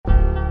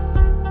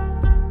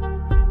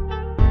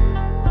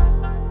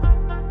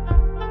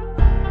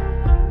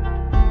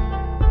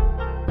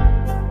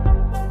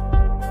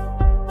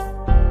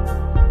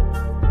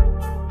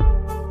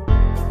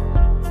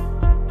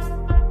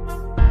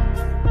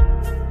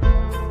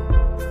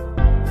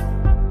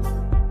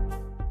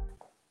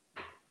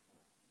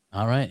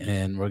All right,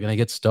 and we're going to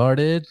get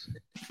started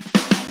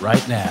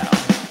right now.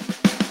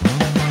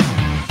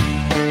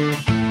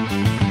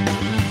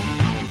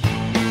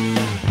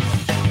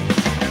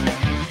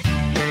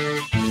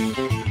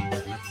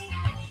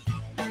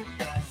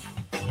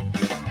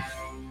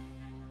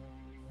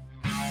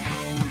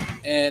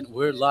 And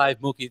we're live.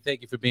 Mookie,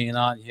 thank you for being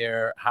on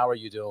here. How are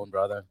you doing,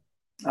 brother?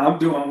 I'm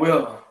doing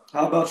well.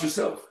 How about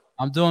yourself?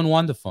 I'm doing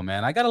wonderful,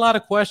 man. I got a lot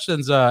of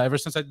questions ever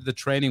since I did the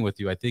training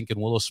with you, I think in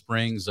Willow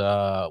Springs,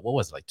 what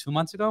was it, like 2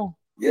 months ago?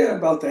 Yeah,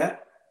 about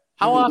that.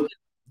 How often,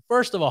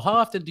 first of all, how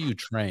often do you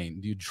train?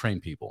 Do you train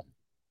people?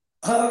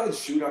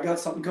 Shoot, I got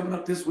something coming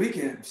up this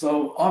weekend.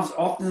 So as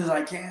often as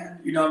I can,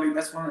 what I mean,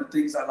 that's one of the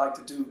things I like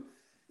to do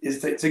is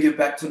to get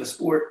back to the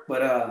sport.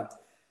 But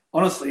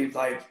honestly,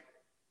 like,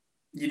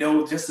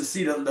 just to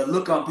see the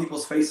look on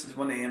people's faces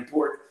when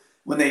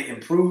they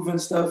improve and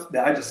stuff,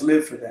 that I just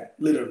live for that.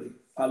 Literally,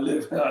 I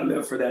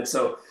live for that.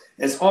 So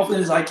as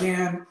often as I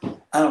can.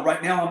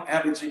 Right now, I'm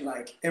averaging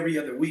like every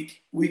other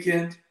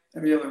weekend.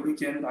 Every other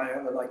weekend, I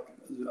have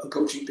a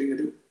coaching thing to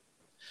do.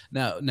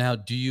 Now,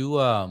 do you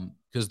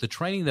because the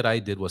training that I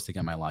did was to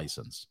get my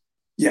license.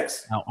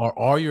 Yes. Now,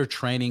 are your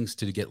trainings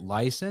to get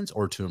licensed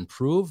or to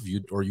improve?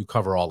 You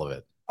cover all of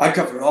it? I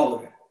cover all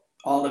of it.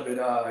 All of it.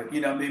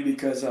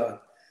 Because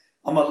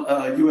I'm a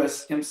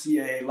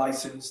USMCA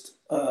licensed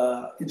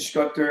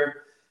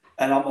instructor,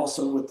 and I'm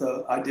also with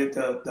I'm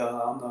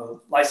the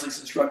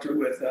licensed instructor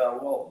with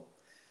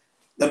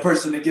the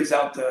person that gives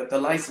out the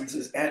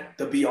licenses at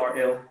the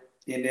BRL,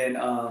 and then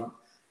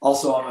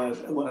also I'm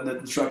one of the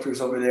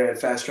instructors over there at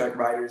Fast Track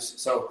Riders.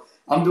 So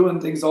I'm doing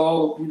things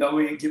all,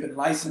 giving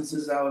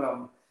licenses out.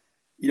 I'm,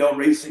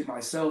 racing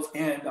myself,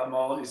 and I'm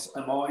always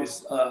want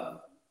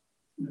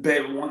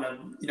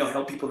to,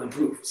 help people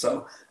improve.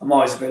 So I'm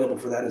always available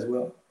for that as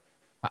well.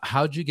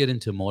 How'd you get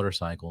into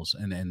motorcycles,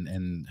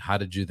 and how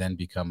did you then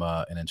become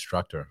an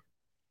instructor?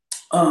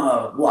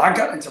 Well, I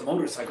got into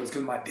motorcycles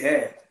because my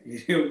dad,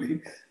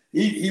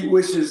 he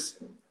wishes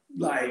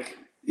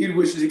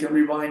he can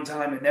rewind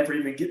time and never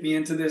even get me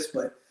into this,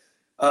 but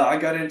I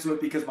got into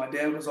it because my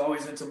dad was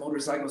always into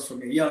motorcycles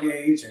from a young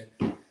age,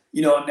 and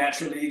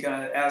naturally he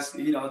kind of asked,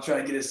 try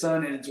to get his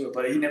son into it,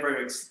 but he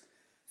never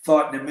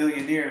thought in a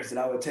million years that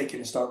I would take it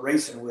and start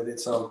racing with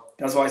it. So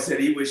that's why I said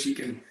he wish he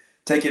can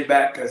take it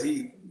back, because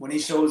when he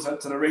shows up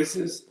to the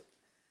races,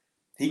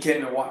 he can't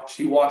even watch.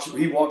 He walks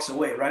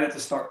away right at the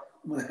start.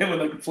 When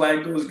the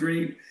flag goes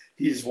green,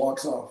 he just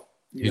walks off.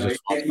 He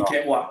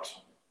can't watch.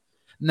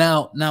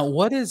 Now,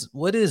 what is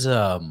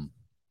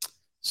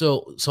so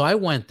I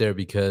went there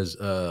because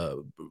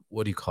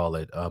what do you call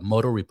it?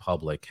 Moto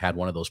Republic had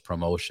one of those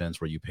promotions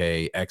where you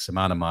pay X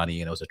amount of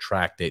money and it was a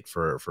track date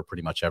for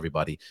pretty much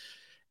everybody.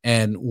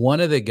 And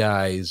one of the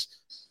guys,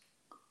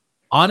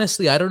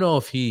 honestly, I don't know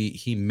if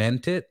he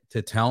meant it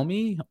to tell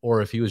me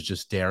or if he was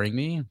just daring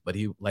me, but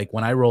he, like,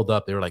 when I rolled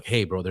up, they were like,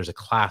 "Hey bro, there's a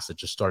class that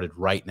just started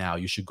right now.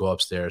 You should go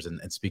upstairs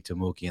and speak to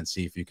Mookie and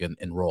see if you can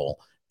enroll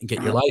and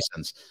get your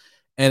license."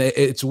 And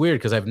it's weird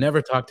because I've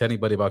never talked to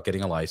anybody about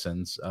getting a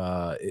license.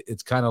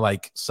 It's kind of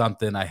like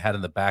something I had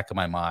in the back of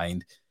my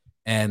mind,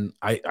 and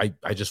I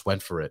just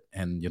went for it.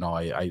 And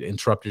I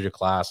interrupted your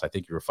class. I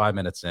think you were 5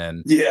 minutes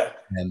in. Yeah.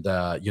 And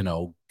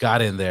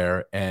got in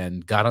there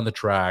and got on the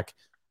track.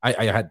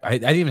 I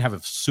didn't even have a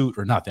suit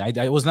or nothing.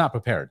 I was not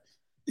prepared.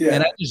 Yeah.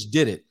 And I just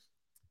did it.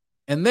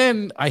 And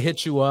then I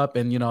hit you up,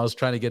 and I was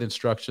trying to get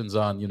instructions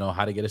on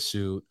how to get a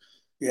suit,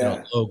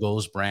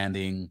 logos,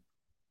 branding.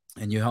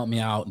 And you helped me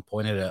out and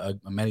pointed a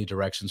many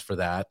directions for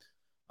that.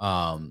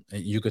 And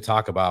you could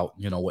talk about,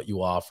 what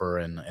you offer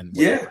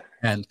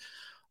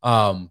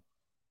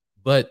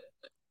but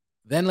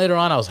then later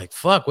on I was like,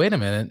 fuck, wait a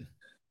minute.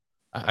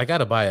 I got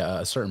to buy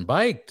a certain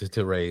bike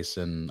to race,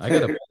 and I got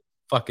to buy a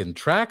fucking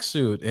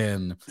tracksuit,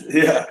 and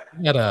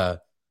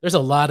there's a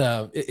lot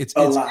of, it's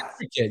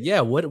intricate. Yeah.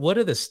 What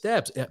are the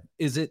steps?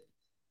 Is it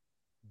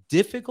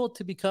difficult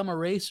to become a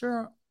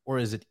racer, or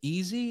is it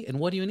easy? And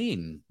what do you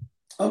need?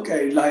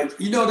 Okay,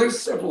 there's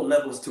several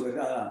levels to it.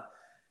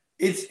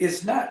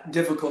 It's not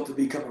difficult to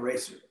become a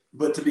racer,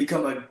 but to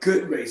become a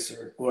good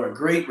racer or a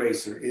great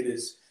racer, it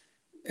is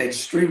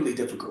extremely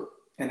difficult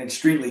and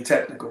extremely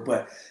technical.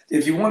 But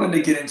if you wanted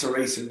to get into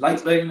racing,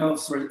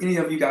 for any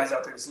of you guys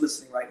out there that's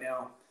listening right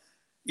now,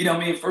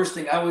 first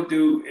thing I would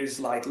do is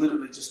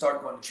literally just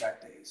start going to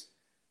track days.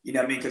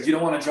 Because you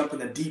don't want to jump in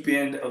the deep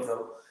end of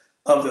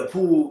the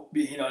pool,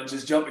 and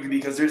just jumping,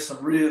 because there's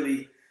some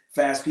really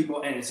fast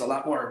people, and it's a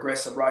lot more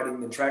aggressive riding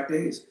than track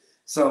days.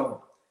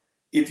 So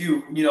if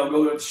you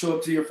go to show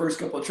up to your first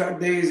couple of track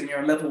days and you're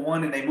on level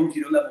 1 and they move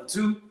you to level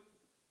 2,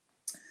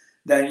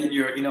 then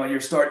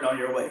you're starting on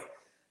your way.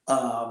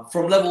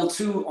 From level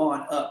 2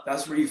 on up,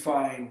 that's where you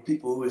find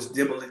people who is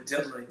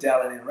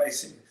dilly-dallying in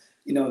racing,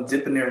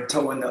 dipping their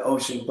toe in the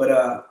ocean.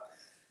 But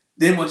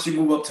then once you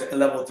move up to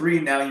level 3,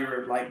 now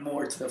you're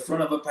more to the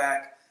front of a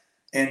pack,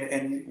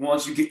 and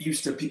once you get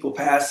used to people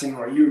passing,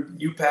 or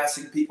you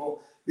passing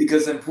people,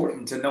 because it's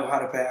important to know how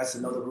to pass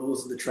and know the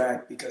rules of the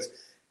track, because it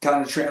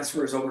kind of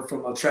transfers over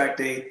from a track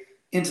day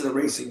into the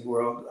racing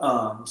world.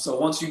 So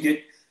once you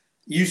get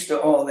used to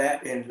all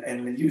that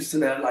and used to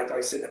that, like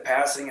I said, the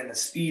passing and the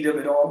speed of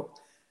it all,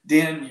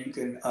 then you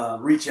can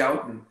reach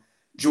out and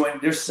join.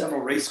 There's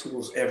several race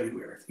schools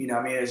everywhere. You know,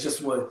 I mean, it's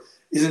just what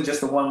isn't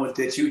just the one with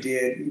that you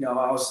did. You know,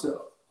 I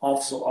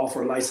also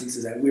offer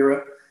licenses at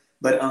WERA,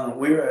 but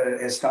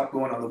WERA has stopped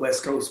going on the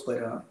West Coast.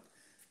 But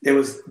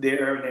there's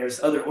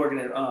other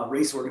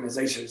race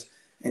organizations,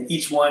 and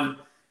each one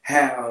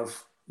have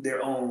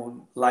their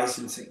own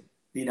licensing.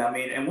 You know what I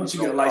mean? And once you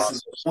get a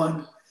license with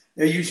one,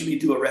 they usually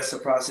do a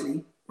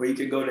reciprocity where you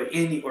can go to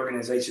any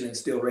organization and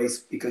still race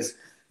because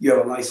you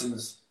have a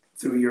license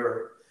through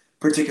your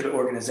particular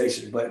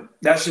organization. But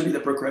that should be the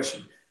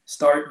progression.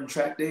 Start in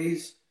track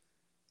days,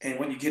 and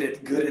when you get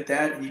it good at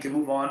that and you can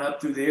move on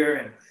up through there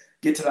and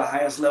get to the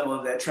highest level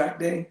of that track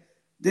day,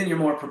 then you're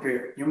more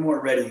prepared. You're more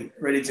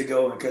ready to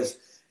go because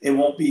it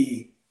won't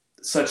be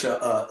such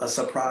a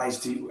surprise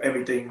to you,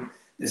 everything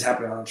that's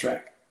happening on the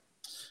track.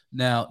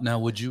 Now,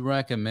 would you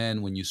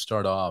recommend when you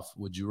start off,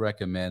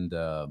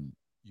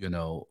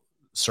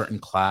 certain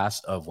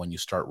class of when you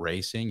start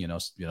racing,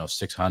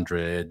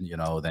 600, then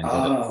go to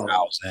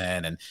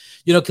 1,000 and,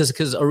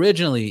 because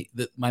originally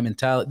this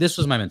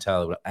was my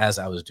mentality as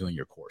I was doing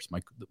your course.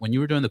 When you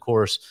were doing the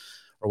course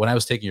or when I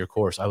was taking your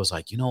course, I was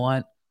like, you know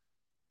what?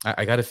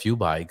 I got a few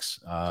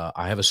bikes.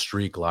 I have a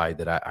street glide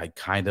that I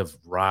kind of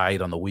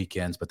ride on the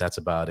weekends, but that's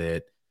about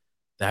it.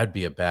 That'd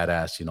be a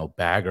badass,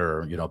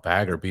 bagger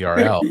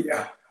BRL.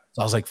 Yeah.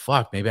 So I was like,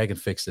 fuck, maybe I can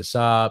fix this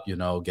up,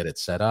 get it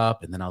set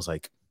up. And then I was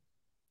like,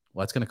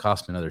 well, it's going to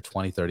cost me another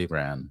 20, 30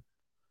 grand.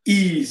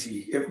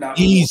 Easy, if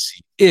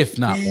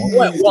not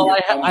more. Well,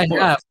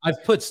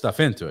 I've put stuff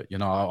into it,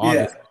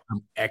 obviously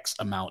I'm X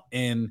amount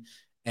in,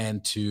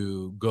 and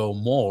to go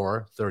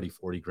more 30,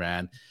 40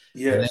 grand.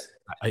 Yes.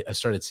 I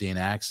started seeing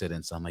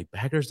accidents. I'm like,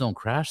 baggers don't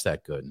crash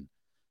that good.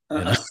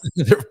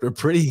 They're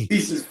pretty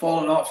pieces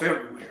falling off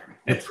everywhere.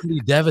 They're pretty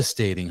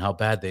devastating how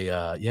bad they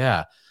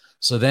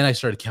So then I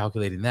started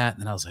calculating that,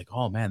 and then I was like,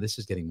 oh man, this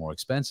is getting more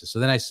expensive. So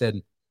then I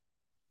said,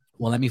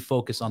 well, let me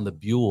focus on the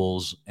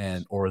Buells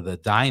or the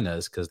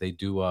Dynas, because they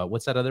do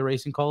what's that other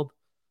racing called?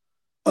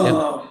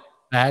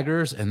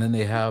 Baggers, and then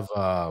they have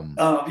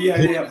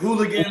they have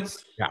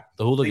hooligans. Yeah,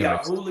 the hooligan. They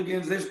got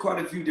hooligans. There's quite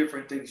a few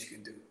different things you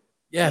can do.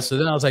 Yeah, so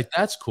then I was like,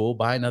 that's cool.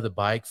 Buy another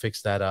bike,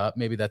 fix that up.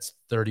 Maybe that's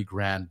 30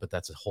 grand, but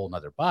that's a whole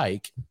nother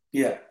bike.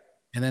 Yeah.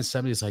 And then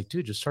somebody's like,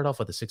 dude, just start off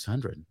with a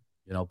 600.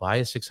 Buy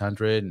a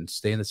 600 and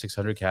stay in the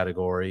 600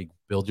 category,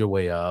 build your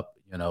way up.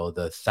 The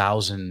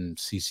 1,000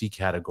 cc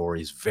category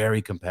is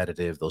very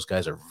competitive. Those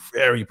guys are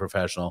very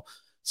professional.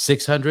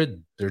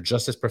 600, they're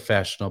just as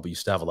professional, but you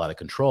still have a lot of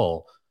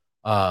control.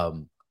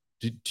 Do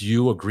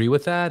you agree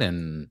with that?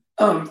 And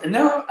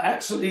now,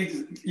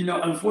 actually,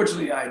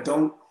 unfortunately, I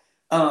don't.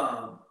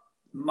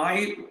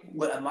 My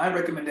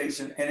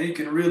recommendation, and it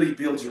can really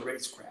build your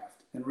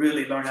racecraft and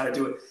really learn how to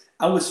do it.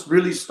 I would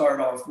really start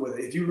off with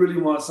it. If you really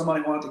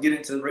somebody wanted to get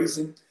into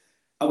racing,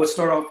 I would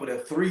start off with a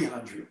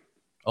 300.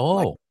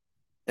 Oh,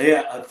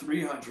 a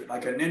 300,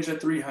 like a Ninja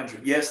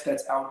 300. Yes,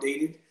 that's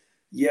outdated.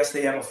 Yes,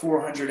 they have a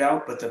 400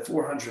 out, but the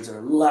 400s are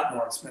a lot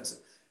more expensive.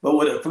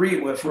 But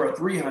for a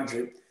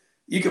 300,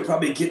 you could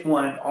probably get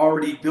one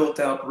already built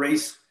out,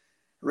 race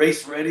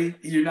ready.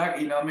 You're not,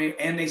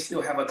 and they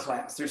still have a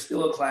class. There's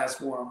still a class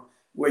for them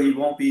where you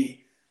won't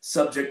be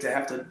subject to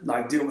have to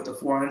deal with the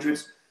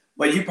 400s.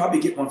 But you probably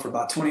get one for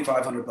about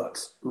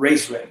 $2,500,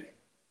 race ready.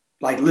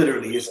 Like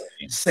literally, it's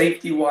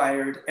safety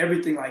wired,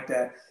 everything like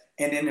that.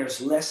 And then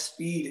there's less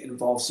speed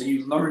involved. So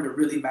you learn to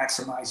really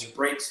maximize your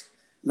brakes,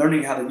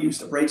 learning how to use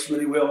the brakes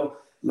really well,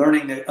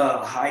 learning the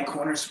high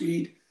corner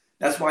speed.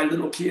 That's why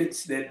little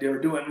kids that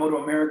they're doing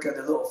Moto America,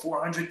 the little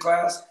 400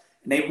 class,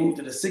 and they move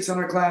to the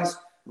 600 class,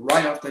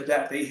 right off the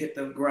bat, they hit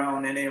the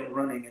ground and they're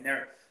running and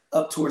they're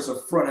up towards the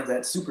front of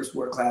that super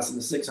sport class in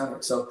the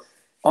 600. So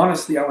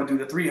honestly, I would do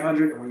the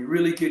 300. And when you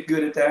really get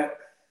good at that,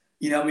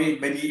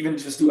 maybe even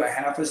just do a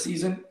half a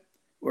season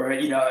where,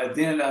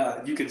 then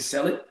you can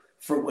sell it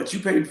for what you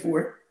paid for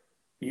it.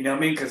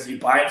 Because you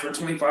buy it for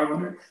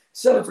 $2,500,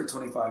 sell it for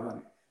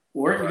 $2,500.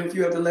 Or even if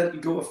you have to let it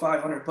go with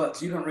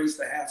 $500, you don't race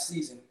the half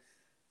season,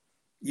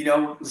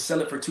 sell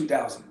it for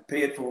 $2,000,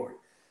 pay it forward.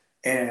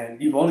 And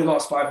you've only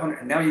lost $500,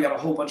 and now you got a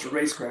whole bunch of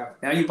racecraft.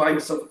 Now you buy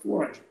yourself a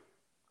 400.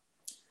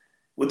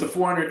 With the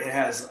 400, it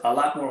has a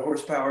lot more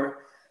horsepower.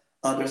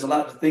 There's a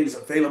lot of things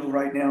available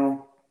right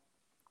now.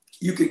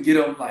 You can get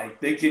them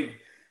they can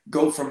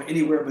go from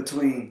anywhere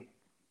between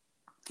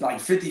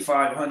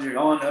 $5,500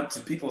 on up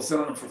to people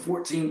selling them for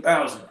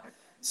 $14,000.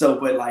 So,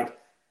 but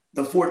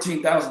the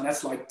 $14,000,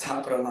 that's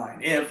top of the line.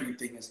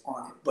 Everything is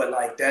on it.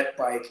 But that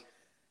bike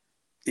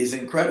is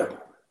incredible.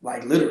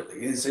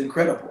 Literally, it's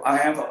incredible. I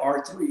have an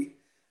R3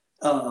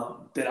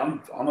 that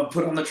I'm gonna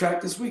put on the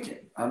track this weekend.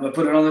 I'm gonna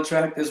put it on the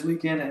track this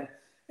weekend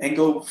and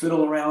go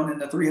fiddle around in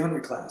the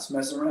 300 class,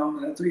 mess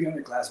around in the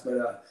 300 class.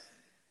 But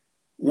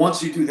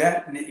once you do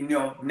that,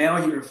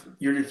 now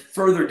you're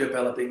further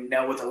developing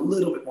now with a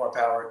little bit more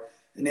power,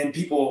 and then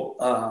people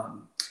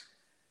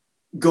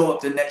go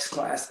up the next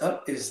class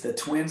up is the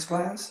twins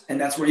class, and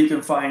that's where you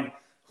can find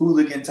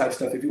hooligan type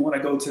stuff. If you want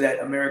to go to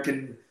that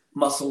American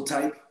muscle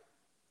type,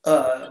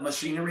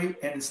 machinery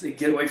and it's, they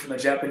get away from the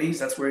Japanese,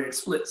 that's where it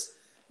splits.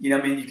 You know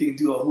what I mean? You can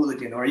do a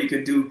hooligan or you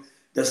can do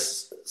the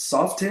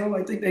soft tail,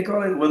 I think they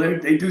call it. Well,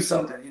 they do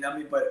something, you know what I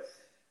mean? But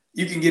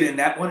you can get in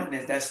that one,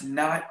 and that's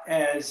not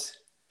as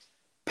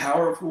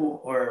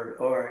powerful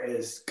or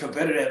as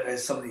competitive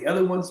as some of the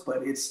other ones,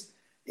 but it's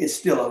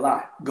still a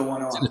lot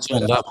going It's in on. its own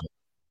But level.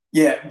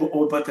 yeah,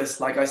 but this,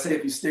 like I said,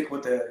 if you stick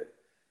with the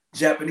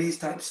Japanese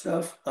type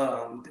stuff,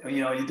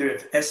 you know, either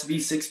SV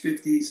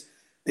 650s,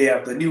 they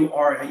have the new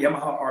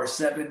Yamaha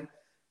R7,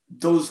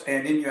 those,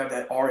 and then you have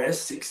that RS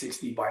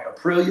 660 by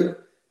Aprilia.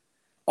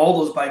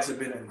 All those bikes have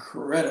been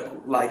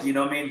incredible. Like, you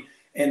know what I mean?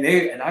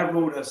 And I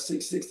rode a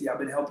 660. I've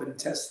been helping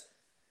test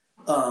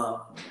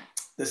um,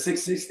 the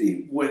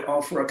 660 with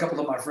for a couple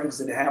of my friends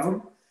that have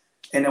them,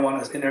 and they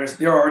want to, and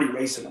they're already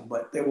racing them,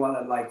 but they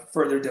want to like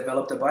further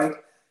develop the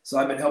bike. So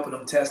I've been helping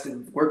them test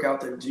and work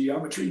out the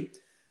geometry.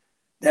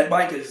 That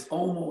bike is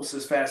almost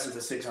as fast as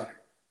the 600.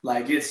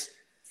 Like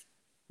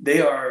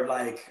they are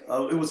like,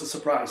 it was a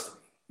surprise to me.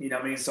 You know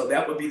what I mean? So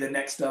that would be the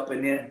next up,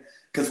 and then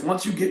because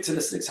once you get to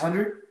the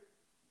 600,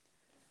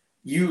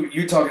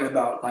 you're talking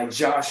about like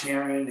Josh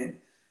Heron and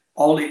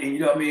all the, and you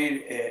know what I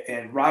mean,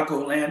 and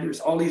Rocco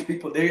Landers, all these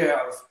people. They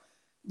have,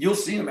 you'll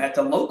see them at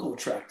the local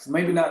tracks.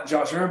 Maybe not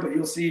Josh Heron, but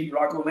you'll see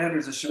Rocco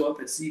Landers that show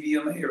up at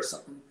CVMA or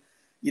something.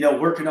 You know,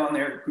 working on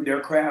their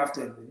craft,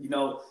 and you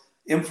know,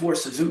 M4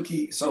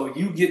 Suzuki. So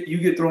you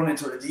get thrown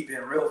into the deep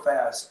end real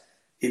fast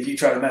if you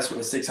try to mess with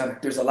a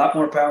 600. There's a lot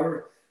more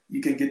power.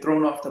 You can get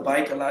thrown off the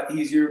bike a lot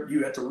easier.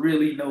 You have to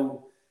really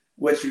know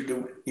what you're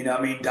doing. You know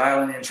what I mean?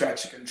 Dialing in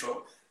traction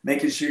control,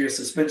 making sure your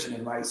suspension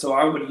is right. So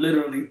I would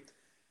literally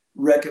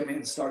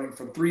recommend starting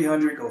from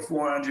 300, go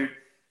 400,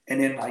 and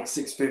then like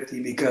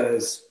 650,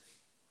 because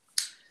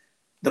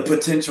the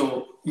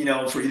potential, you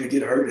know, for you to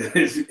get hurt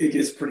it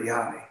gets pretty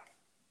high.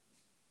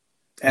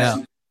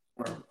 Now,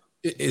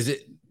 is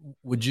it?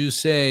 Would you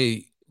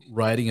say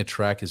riding a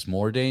track is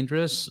more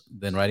dangerous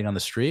than riding on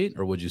the street,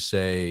 or would you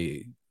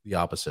say the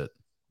opposite?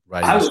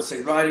 I would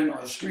say riding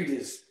on the street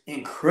is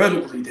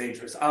incredibly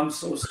dangerous. I'm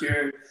so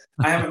scared.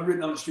 I haven't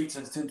ridden on the street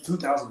since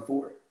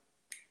 2004.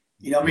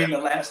 You know what I mean? The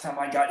last time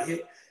I got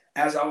hit,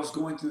 as I was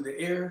going through the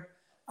air,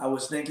 I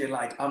was thinking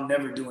like, I'm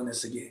never doing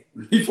this again.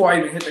 Before I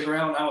even hit the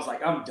ground, I was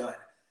like, I'm done.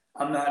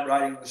 I'm not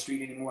riding on the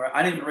street anymore.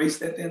 I didn't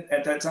race at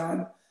that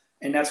time,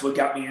 and that's what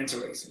got me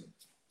into racing.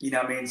 You know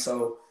what I mean?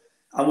 So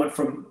I went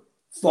from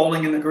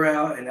falling in the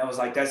ground, and I was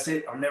like, that's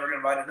it. I'm never going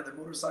to ride another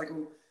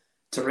motorcycle,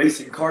 to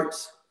racing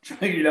carts.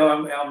 You know,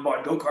 I'm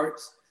bought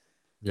go-karts.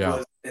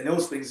 Yeah. And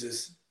those things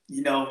is,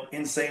 you know,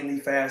 insanely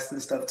fast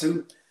and stuff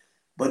too.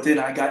 But then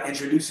I got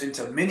introduced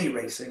into mini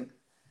racing.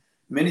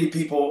 Many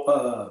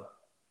people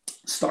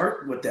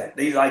start with that.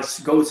 They like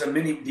go to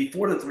mini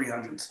before the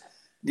 300s.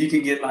 You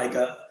can get like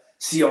a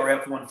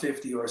CRF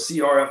 150 or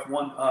CRF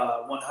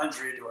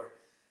 100, or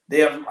they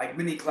have like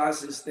mini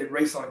classes that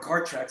race on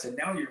kart tracks. And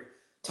now you're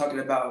talking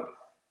about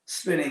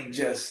spending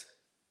just,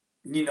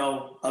 you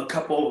know, a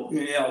couple,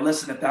 you know,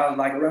 less than $1,000,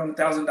 like around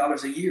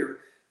 $1,000 a year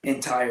in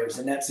tires,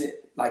 and that's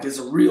it. Like, it's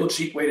a real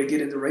cheap way to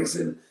get into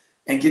racing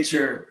and get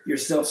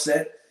yourself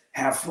set,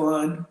 have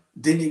fun.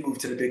 Then you move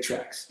to the big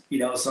tracks, you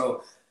know.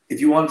 So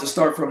if you want to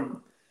start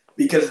from,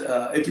 because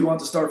if you want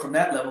to start from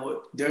that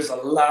level, there's a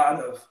lot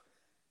of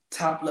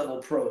top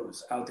level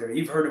pros out there.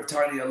 You've heard of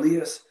Tiny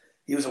Elias.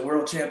 He was a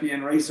world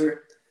champion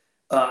racer.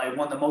 He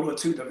won the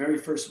Moto2, the very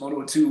first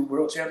Moto2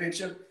 world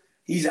championship.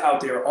 He's out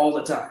there all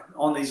the time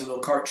on these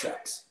little kart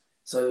tracks.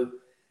 So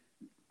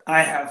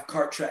I have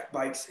kart track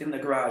bikes in the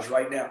garage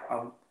right now.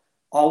 I'm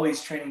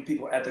always training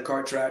people at the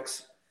kart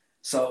tracks.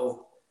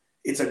 So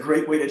it's a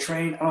great way to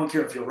train. I don't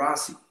care if you're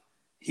Rossi.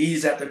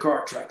 He's at the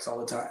kart tracks all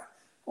the time.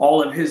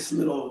 All of his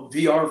little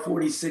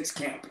VR46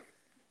 camp,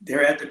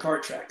 they're at the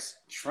kart tracks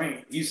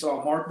training. You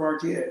saw Mark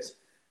Marquez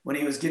when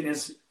he was getting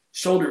his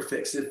shoulder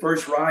fixed, his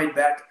first ride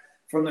back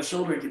from the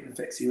shoulder getting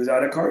fixed. He was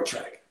at a kart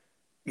track.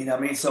 You know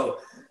what I mean? So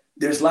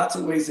there's lots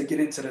of ways to get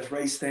into this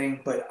race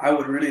thing, but I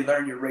would really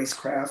learn your race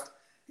craft.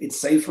 It's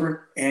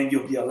safer, and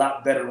you'll be a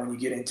lot better when you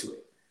get into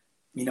it.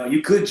 You know,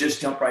 you could just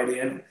jump right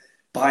in,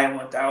 buy a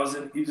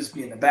 1000, you just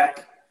be in the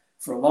back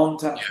for a long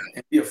time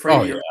and be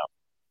afraid of your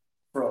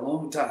for a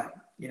long time.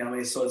 You know what I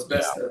mean? So it's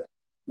best to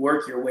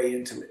work your way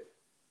into it.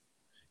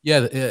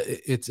 Yeah,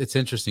 it's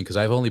interesting because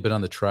I've only been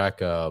on the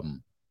track. I've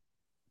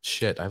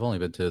only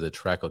been to the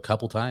track a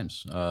couple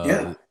times.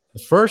 The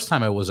first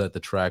time I was at the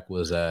track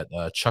was at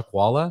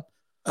Chuckwalla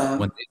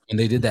when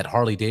they did that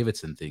Harley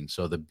Davidson thing.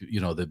 So the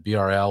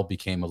BRL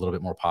became a little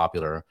bit more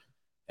popular,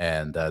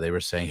 and they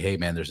were saying, "Hey,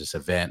 man, there's this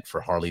event for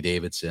Harley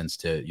Davidsons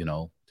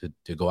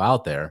to go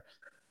out there."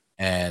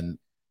 And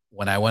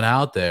when I went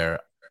out there,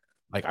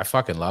 like, I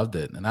fucking loved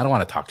it. And I don't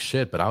want to talk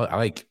shit, but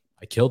I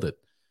killed it.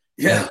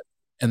 Yeah.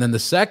 And then the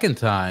second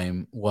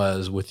time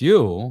was with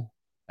you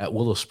at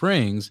Willow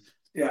Springs.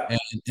 Yeah.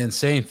 And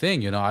same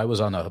thing, I was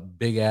on a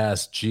big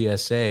ass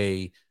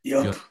GSA,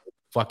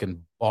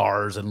 fucking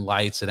bars and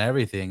lights and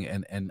everything.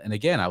 And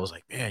again, I was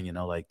like, man,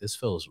 like, this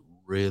feels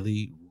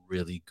really,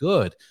 really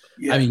good.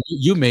 Yeah. I mean,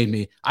 you made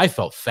me, I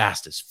felt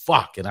fast as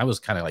fuck. And I was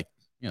kind of like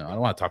I don't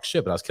want to talk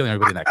shit, but I was killing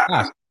everybody in that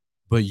class.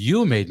 But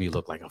you made me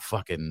look like a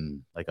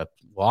fucking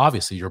well,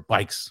 obviously your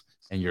bikes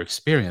and your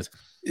experience.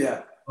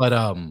 Yeah. But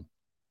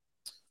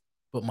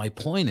my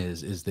point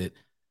is that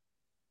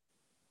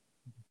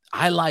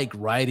I like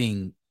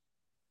riding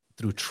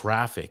through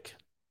traffic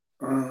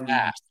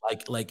fast.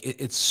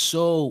 It's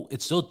so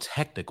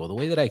technical. The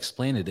way that I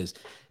explain it is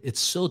it's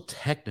so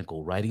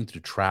technical riding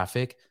through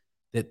traffic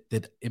that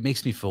it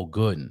makes me feel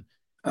good.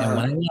 And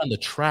when I went on the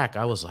track,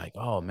 I was like,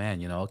 oh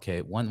man,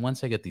 okay,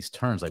 once I get these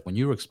turns, like when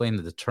you were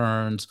explaining the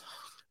turns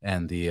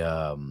and the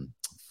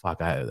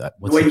the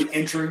way you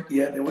enter,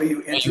 the way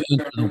you enter,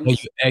 the way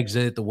you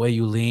exit, the way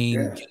you lean,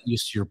 yeah. getting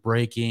used to your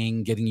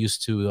braking, getting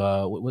used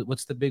to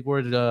what's the big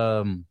word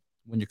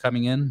when you're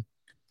coming in?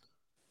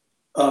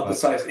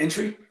 Besides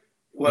entry,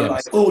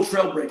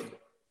 trail braking.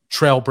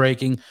 Trail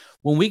braking.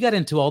 When we got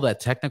into all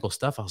that technical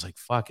stuff, I was like,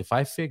 fuck, if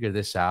I figure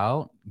this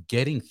out,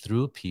 getting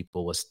through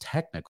people was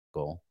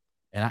technical.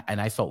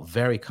 And I felt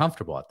very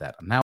comfortable at that.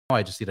 Now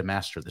I just need to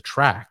master the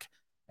track.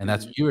 And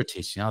that's what you were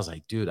teaching. I was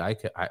like, dude, I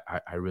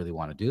really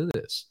want to do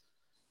this,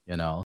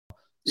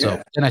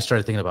 So then I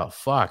started thinking about,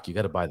 fuck, you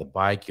got to buy the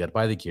bike, you got to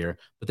buy the gear,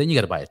 but then you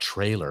got to buy a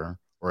trailer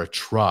or a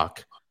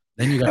truck.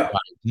 Then you got to buy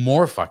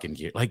more fucking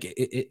gear. Like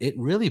it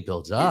really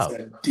builds up.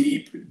 It's a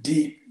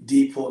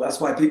deep pool. That's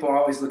why people are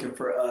always looking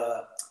for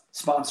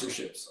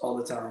sponsorships all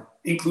the time,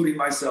 including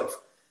myself.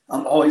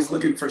 I'm always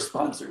looking for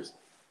sponsors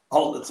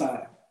all the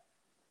time.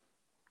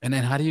 And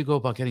then how do you go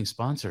about getting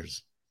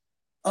sponsors?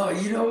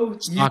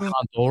 Knock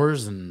on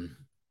doors and.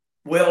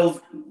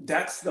 Well,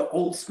 that's the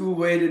old school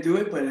way to do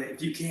it. But if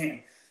you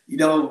can,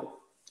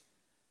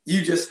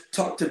 you just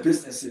talk to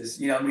businesses.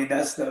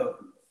 That's the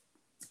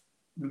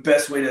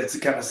best way to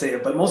kind of say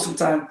it. But most of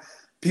the time,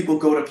 people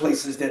go to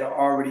places that are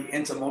already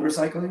into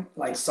motorcycling,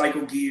 like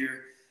Cycle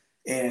Gear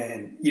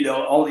and,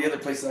 all the other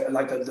places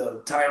like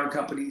the tire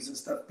companies and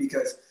stuff,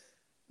 because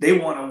they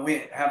want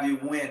to have you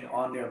win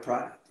on their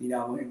product,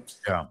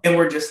 and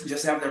we're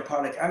just have their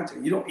product out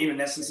there. You don't even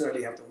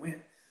necessarily have to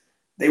win.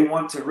 They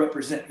want to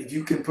represent. If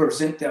you can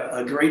present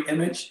a great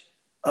image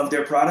of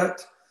their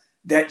product,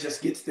 that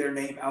just gets their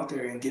name out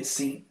there and gets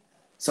seen.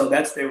 So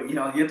that's you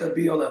have to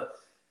be able to,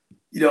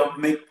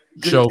 make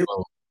good,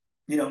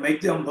 make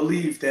them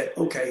believe that,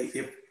 okay,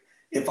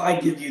 if I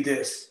give you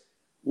this,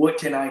 what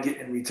can I get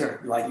in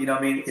return?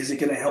 Is it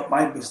going to help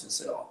my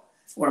business at all?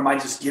 Or am I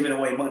just giving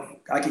away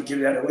money? I could give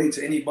that away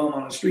to any bum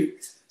on the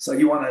street. So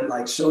you want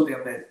to show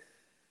them that,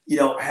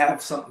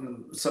 have some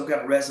kind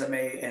of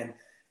resume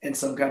and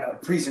some kind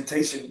of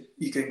presentation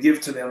you can give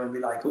to them and be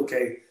like,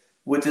 okay,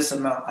 with this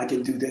amount, I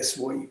can do this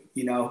for you,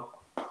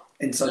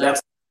 And so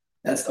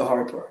that's the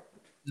hard part.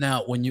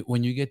 Now, when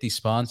you get these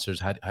sponsors,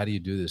 how do you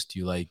do this? Do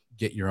you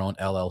get your own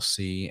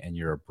LLC and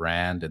you're a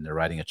brand and they're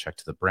writing a check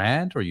to the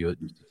brand, or you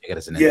take it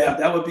as an independent?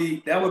 That would be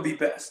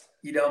best.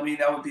 That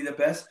would be the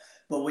best.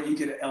 But when you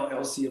get an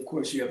LLC, of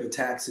course, you have the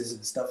taxes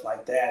and stuff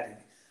like that and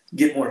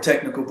get more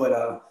technical.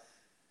 But,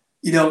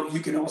 you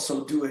can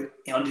also do it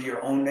under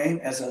your own name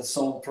as a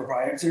sole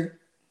proprietor.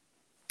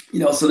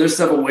 So there's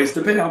several ways,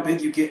 depending on how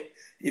big you get.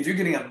 If you're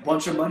getting a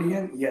bunch of money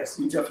in, yes,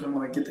 you definitely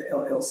want to get the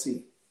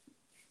LLC.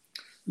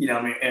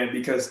 And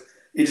because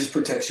it just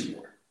protects you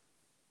more.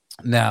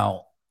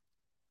 Now,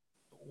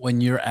 when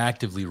you're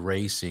actively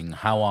racing,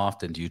 how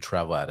often do you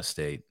travel out of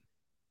state?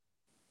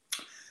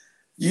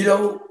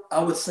 I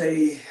would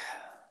say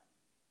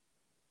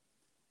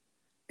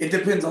it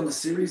depends on the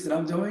series that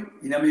I'm doing,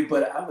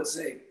 but I would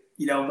say,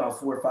 about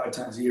 4 or 5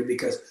 times a year,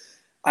 because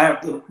I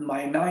have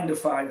my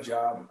 9-to-5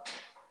 job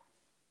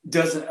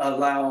doesn't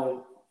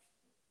allow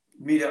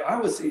me to,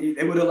 I would say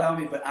it would allow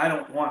me, but I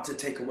don't want to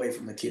take away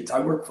from the kids. I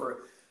work for,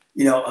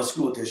 a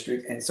school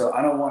district. And so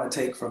I don't want to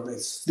take from the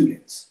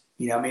students.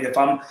 If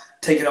I'm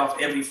taking off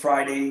every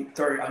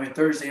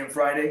Thursday and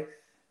Friday,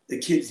 the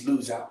kids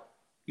lose out.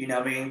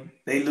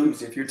 They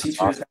lose. If your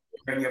teacher is not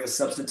there and you have a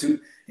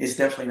substitute, it's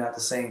definitely not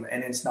the same.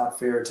 And it's not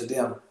fair to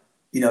them.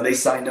 They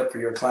signed up for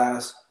your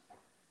class,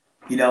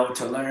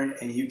 to learn,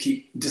 and you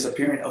keep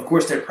disappearing. Of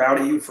course, they're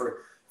proud of you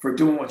for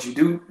doing what you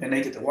do, and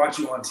they get to watch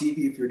you on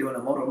TV if you're doing a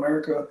Moto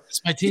America.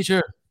 It's my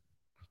teacher.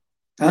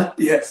 Huh?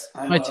 Yes.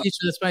 That's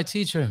my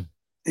teacher.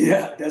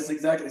 Yeah, that's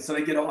exactly. So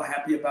they get all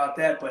happy about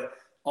that, but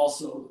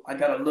also I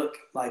got to look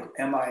like,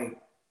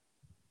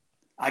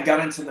 I got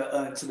into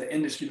the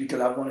industry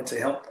because I wanted to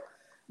help,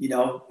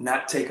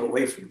 not take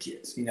away from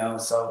kids,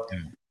 so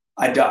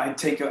I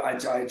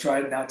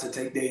try not to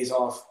take days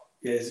off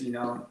as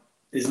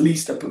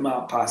least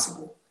amount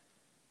possible.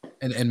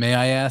 And may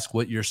I ask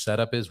what your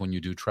setup is when you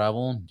do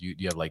travel? Do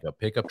you have like a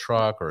pickup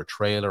truck or a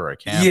trailer or a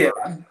camper?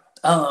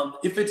 Yeah.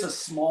 If it's a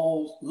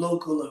small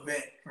local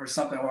event or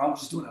something where I'm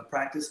just doing a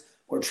practice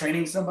or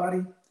training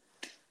somebody,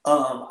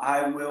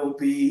 I will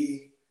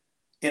be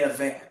in a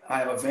van. I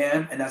have a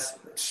van, and that's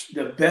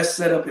the best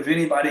setup if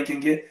anybody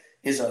can get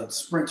is a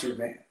Sprinter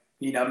van.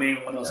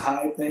 One of those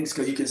high things,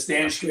 because you can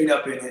stand straight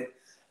up in it.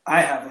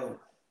 I have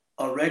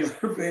a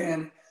regular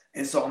van,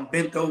 and so I'm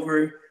bent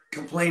over,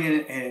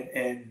 complaining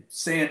and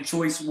saying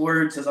choice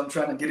words as I'm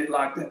trying to get it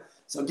locked in.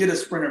 So get a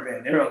Sprinter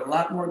van. They're a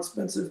lot more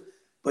expensive,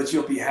 but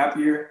you'll be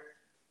happier.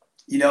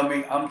 You know what I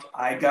mean?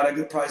 I got a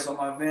good price on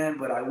my van,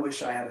 but I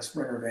wish I had a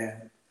Sprinter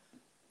van.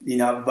 You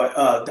know, but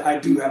I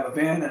do have a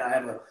van, and I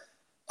have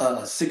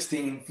a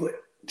 16-foot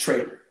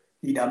trailer.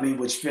 You know what I mean?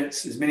 Which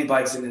fits as many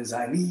bikes in as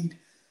I need.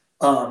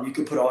 You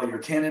can put all your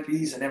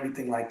canopies and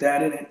everything like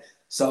that in it.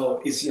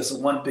 So it's just a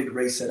one big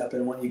race setup.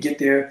 And when you get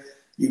there,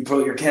 you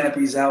pull your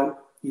canopies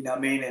out, you know what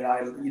I mean? And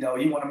you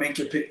want to make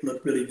your pit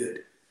look really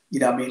good. You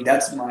know what I mean?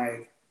 That's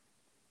the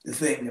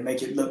thing, to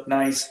make it look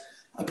nice.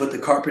 I put the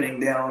carpeting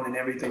down and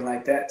everything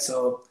like that.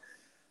 So,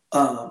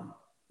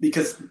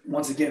 because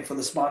once again, for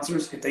the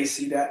sponsors, if they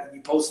see that and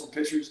you post some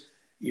pictures,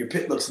 your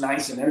pit looks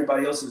nice and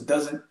everybody else's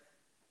doesn't,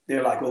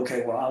 they're like,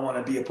 okay, well, I want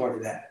to be a part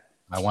of that.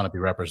 I want to be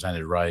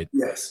represented right.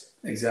 Yes,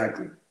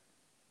 exactly.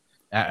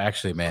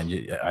 Actually, man,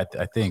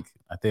 I think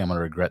I'm gonna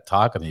regret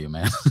talking to you,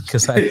 man,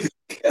 because it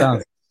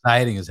sounds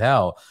exciting as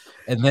hell.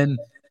 And then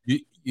you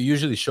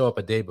usually show up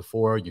a day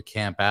before, you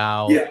camp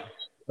out, yeah,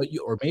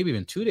 or maybe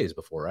even 2 days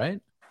before,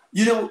 right?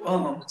 You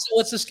know, so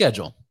what's the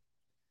schedule?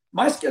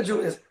 My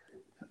schedule is.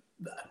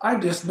 I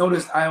just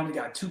noticed I only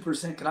got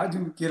 2%. Can I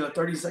get a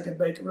 30-second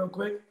break real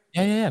quick?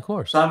 Yeah, of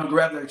course. So I'm gonna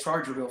grab the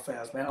charger real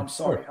fast, man. I'm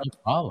sorry. No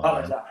problem, I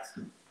apologize.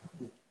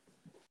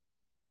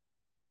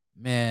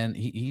 Man,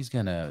 he's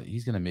gonna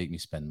make me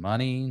spend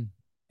money,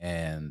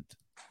 and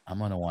I'm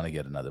gonna want to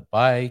get another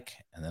bike,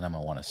 and then I'm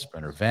gonna want a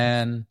Sprinter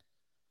van.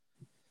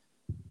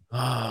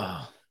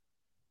 I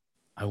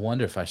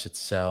wonder if I should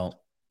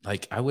sell.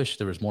 Like, I wish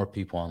there was more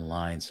people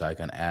online so I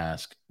can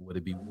ask, would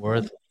it be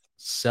worth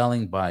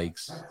selling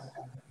bikes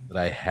that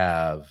I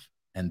have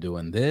and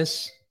doing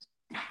this?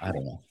 I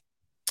don't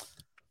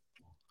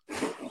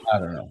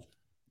know.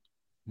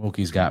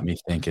 Mookie's got me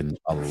thinking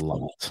a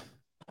lot.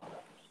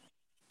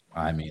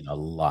 I mean, a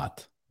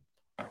lot.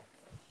 Are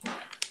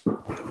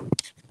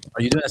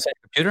you doing this at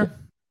your computer?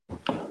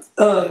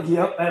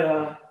 Yep.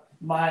 At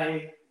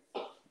my,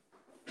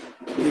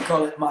 what do you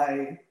call it?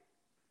 My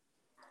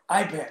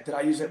iPad that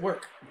I use at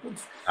work.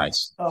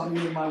 Nice. I'm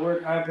using my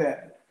work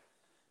iPad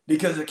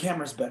because the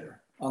camera's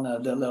better on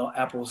the little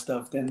Apple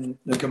stuff than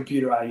the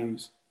computer I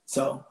use.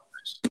 So,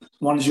 as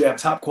long as you have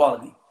top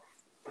quality.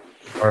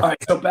 Perfect. All right.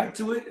 So back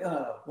to it.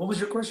 What was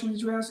your question?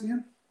 Did you ask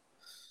again?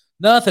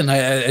 Nothing.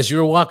 As you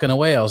were walking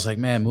away, I was like,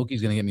 man,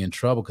 Mookie's going to get me in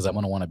trouble because I'm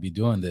going to want to be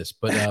doing this.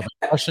 But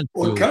my question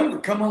well,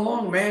 come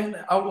along,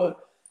 man.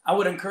 I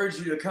would encourage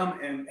you to come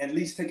and at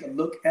least take a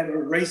look at a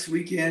race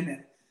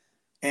weekend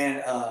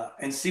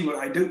and see what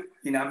I do.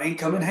 You know what I mean?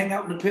 Come and hang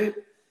out in the pit.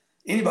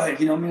 Anybody,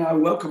 you know what I mean? I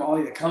welcome all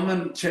of you to come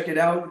and check it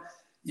out.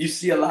 You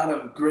see a lot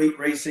of great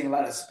racing,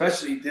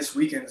 especially this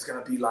weekend is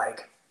going to be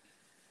like,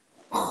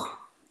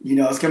 you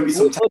know, it's going to be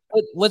some.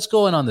 What's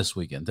going on this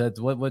weekend?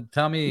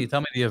 Tell me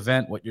the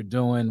event, what you're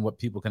doing, what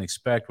people can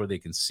expect, where they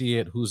can see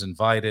it, who's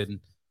invited.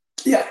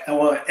 Yeah,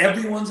 well,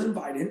 everyone's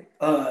invited.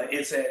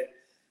 It's at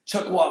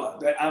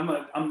Chuckwalla.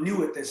 I'm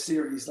new at this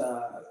series,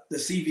 the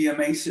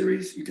CVMA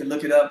series. You can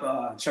look it up,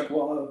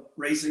 Chuckwalla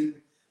Racing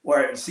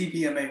or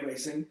CVMA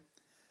Racing.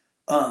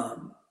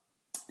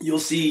 You'll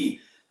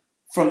see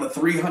from the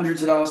 300s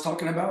that I was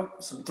talking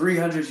about, some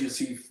 300s. You'll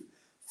see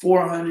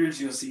 400s,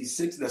 you'll see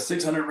the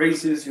 600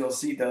 races, you'll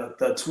see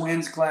the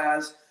twins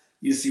class,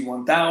 you see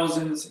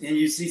 1000s, and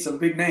you see some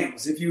big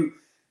names. If you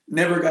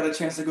never got a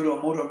chance to go to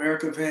a Moto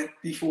America event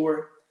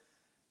before,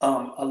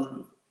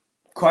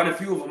 quite a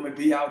few of them would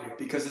be out here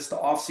because it's the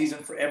off season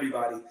for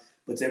everybody,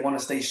 but they want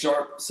to stay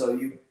sharp. So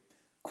you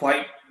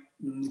quite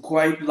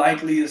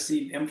likely to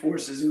see M4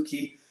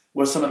 Suzuki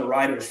where some of the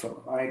riders from.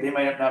 All right, they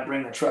might not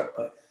bring the truck,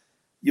 but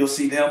you'll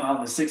see them out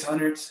in the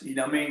 600s. You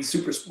know what I mean?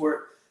 Super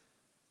sport.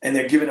 And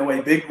they're giving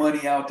away big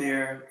money out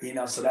there, you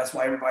know, so that's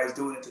why everybody's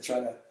doing it, to try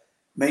to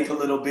make a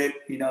little bit,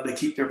 you know, to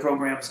keep their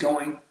programs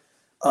going.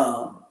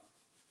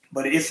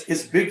 But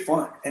it's big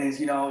fun. And it's,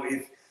 you know,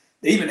 if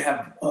they even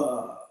have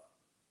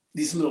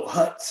these little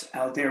huts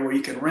out there where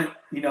you can rent,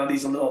 you know,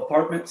 these little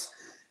apartments,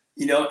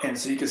 you know, and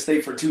so you can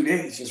stay for 2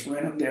 days, just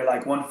rent them. They're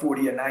like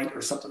 $140 a night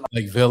or something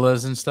like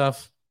villas and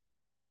stuff.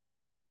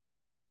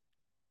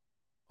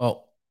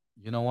 Oh,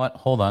 you know what?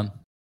 Hold on.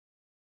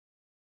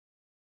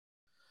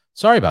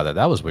 Sorry about that.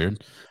 That was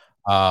weird.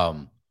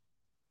 It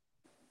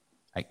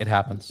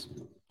happens.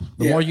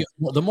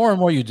 The more and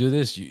more you do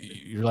this,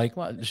 you're like,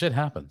 well, shit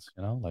happens,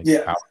 you know, like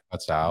power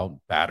cuts out,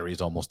 batteries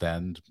almost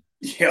end.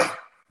 Yeah.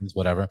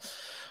 Whatever.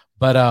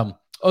 But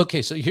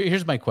okay, so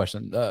here's my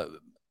question.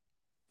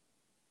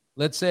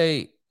 Let's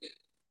say,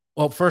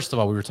 well, first of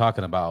all, we were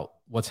talking about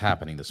what's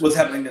happening this week. What's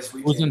happening this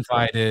week? Who's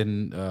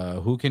invited?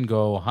 Who can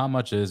go? How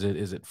much is it?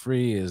 Is it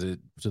free? Is it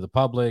to the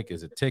public?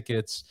 Is it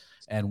tickets?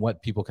 And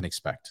what people can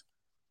expect?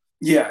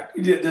 Yeah,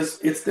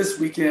 it's this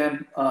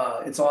weekend.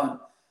 It's on,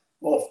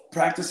 well,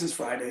 practice is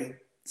Friday.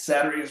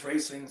 Saturday is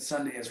racing.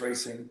 Sunday is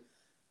racing.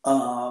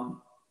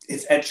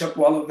 It's at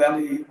Chuckwalla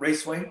Valley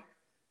Raceway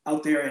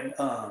out there in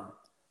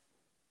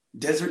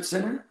Desert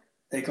Center.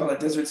 They call it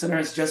Desert Center.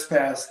 It's just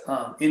past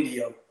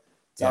Indio.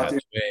 It's out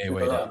there.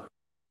 Way down.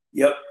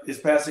 Yep, it's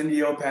past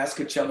Indio, past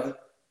Coachella.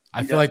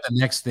 I feel like the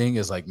next thing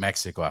is like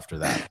Mexico after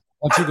that.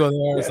 Once you go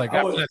there, it's Yeah, like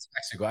that's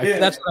Mexico. yeah,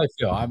 That's what I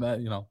feel. I'm,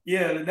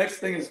 yeah. The next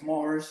thing is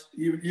Mars.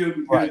 You'll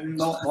be right. good.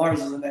 Mars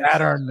is the next.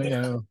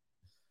 Saturn.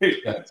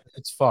 Yeah,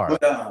 it's far.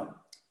 But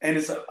and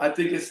I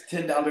think it's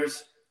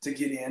 $10 to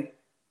get in.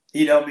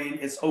 You know what I mean?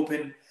 It's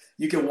open.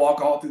 You can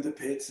walk all through the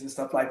pits and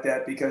stuff like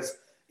that because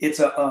it's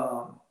even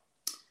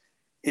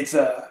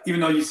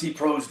though you see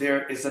pros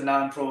there, it's a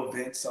non-pro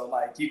event. So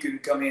like you can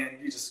come in,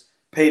 you just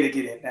pay to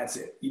get in. That's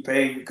it. You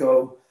pay, you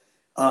go,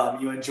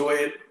 you enjoy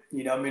it.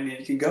 You know what I mean?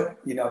 You can go.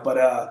 But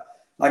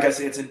like I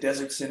said, it's in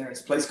Desert Center. It's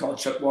a place called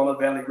Chuckwalla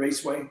Valley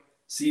Raceway. And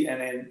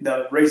then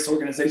the race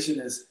organization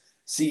is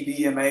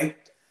CVMA.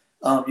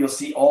 You'll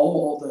see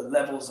all the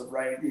levels of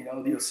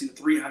you'll see the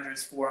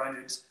 300s,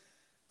 400s,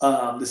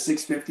 the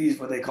 650s,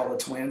 what they call the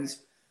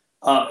twins,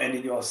 and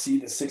then you'll see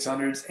the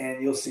 600s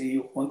and you'll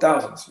see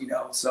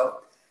 1000s.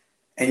 So,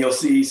 and you'll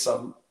see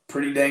some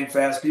pretty dang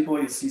fast people.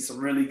 You'll see some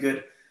really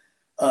good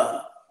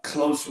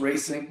close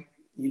racing.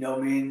 You know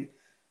what I mean?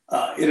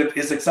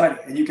 It's exciting,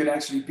 and you can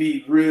actually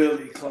be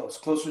really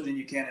closer than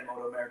you can in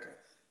Moto America.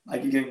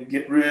 Like you can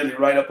get really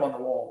right up on the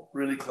wall,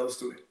 really close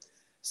to it.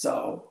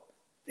 So,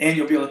 and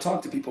you'll be able to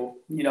talk to people.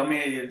 You know what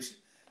I mean?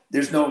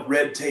 There's no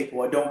red tape.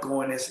 Well, don't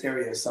go in this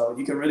area. So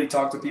you can really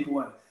talk to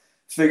people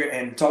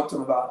and talk to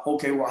them about,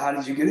 okay, well, how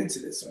did you get into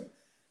this?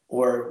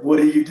 Or what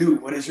do you do?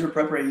 What is your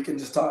preparation? You can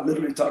just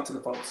literally talk to the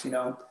folks.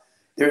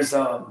 There's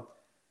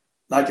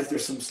like if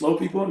there's some slow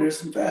people and there's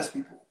some fast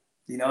people.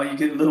 You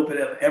get a little bit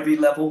of every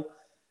level.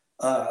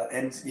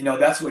 And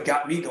that's what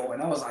got me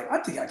going. I was like,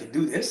 I think I can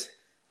do this.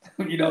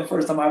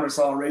 First time I ever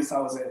saw a race, I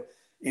was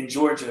in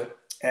Georgia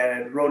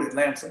at Road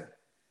Atlanta.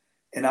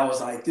 And I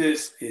was like,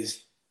 this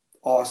is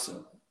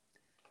awesome.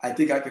 I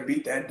think I can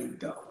beat that dude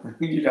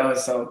though.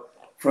 So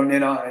from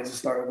then on, I just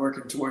started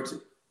working towards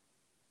it.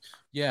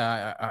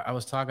 Yeah, I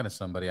was talking to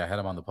somebody. I had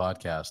him on the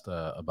podcast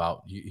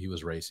about he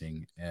was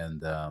racing,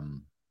 and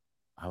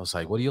I was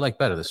like, "What do you like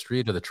better, the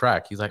street or the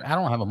track?" He's like, "I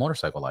don't have a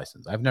motorcycle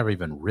license. I've never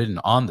even ridden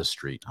on the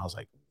street." I was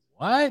like,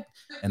 "What?"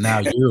 And now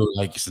you're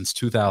like since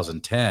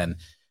 2010,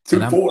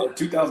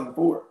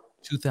 2004.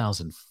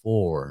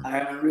 2004. I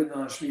haven't ridden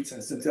on the street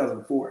since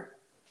 2004.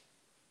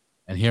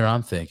 And here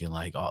I'm thinking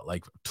like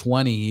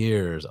 20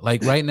 years.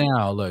 Like right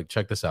now, look,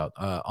 check this out.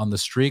 On the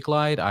Streak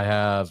Light, I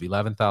have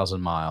 11,000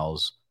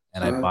 miles,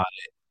 and I bought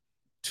it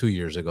 2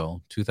 years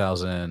ago,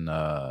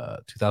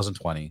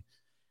 2020.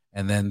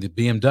 And then the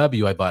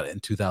BMW, I bought it in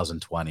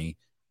 2020,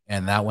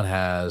 and that one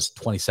has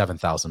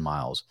 27,000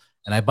 miles.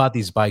 And I bought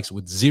these bikes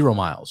with 0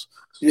 miles.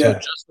 Yeah. So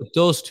just with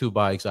those two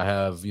bikes, I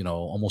have,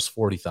 almost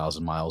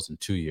 40,000 miles in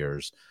 2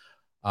 years.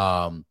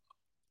 I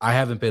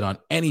haven't been on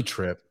any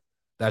trip.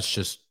 That's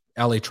just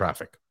LA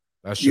traffic.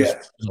 That's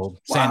just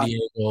San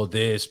Diego,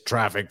 this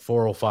traffic,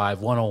 405,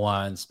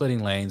 101,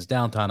 splitting lanes,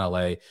 downtown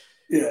LA.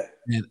 Yeah.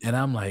 And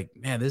I'm like,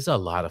 man, this is a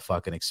lot of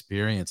fucking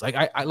experience. Like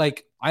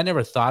I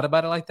never thought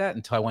about it like that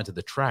until I went to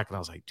the track, and I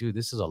was like, dude,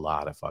 this is a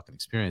lot of fucking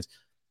experience.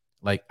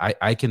 Like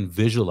I can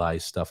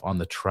visualize stuff on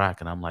the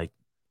track, and I'm like,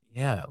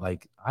 yeah,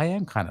 like I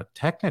am kind of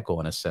technical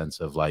in a sense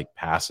of like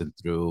passing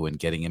through and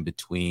getting in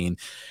between.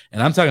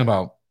 And I'm talking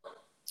about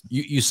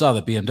you saw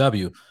the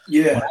BMW.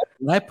 Yeah.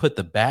 When I put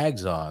the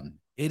bags on,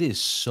 it is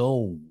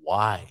so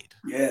wide.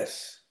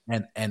 Yes.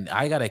 And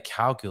I got to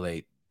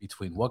calculate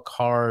between what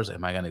cars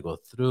am I going to go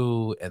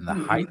through and the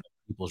height of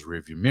people's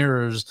rearview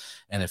mirrors.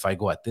 And if I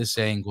go at this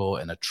angle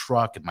and a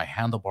truck and my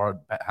handlebar,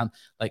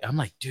 like, I'm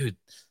like, dude,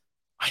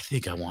 I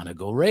think I want to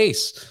go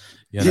race,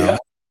 Yeah.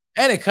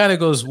 And it kind of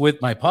goes with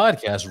my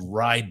podcast,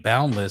 Ride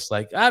Boundless.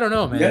 Like, I don't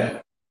know, man.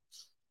 Yeah.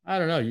 I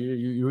don't know.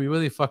 You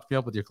really fucked me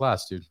up with your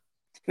class, dude.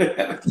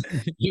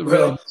 You Well,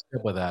 really messed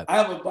up with that. I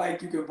have a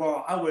bike you can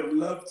borrow. I would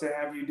love to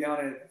have you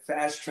down at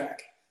Fast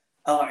Track,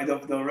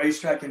 the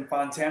racetrack in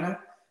Fontana.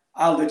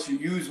 I'll let you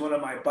use one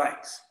of my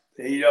bikes.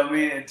 You know what I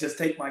mean? And just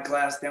take my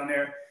class down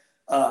there.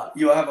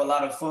 You'll have a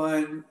lot of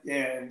fun,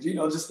 and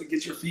just to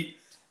get your feet,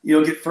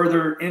 get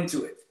further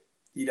into it.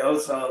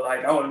 So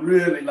like I would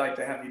really like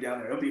to have you down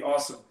there. It'll be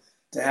awesome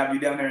to have you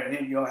down there, and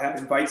then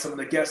invite some of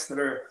the guests that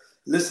are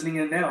listening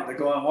in now to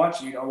go and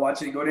watch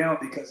watch it go down,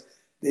 because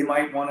they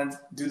might want to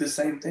do the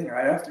same thing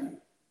right after you.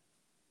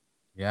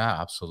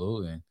 Yeah,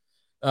 absolutely.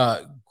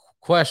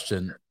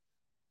 Question.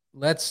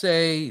 Let's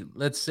say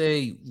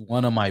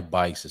one of my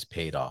bikes is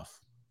paid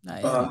off.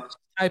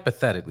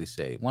 Hypothetically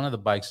say one of the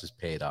bikes is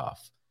paid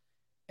off.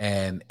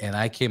 And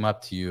I came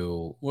up to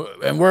you,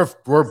 and we're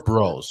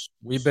bros.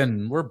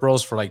 We're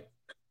bros for like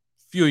a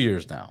few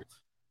years now.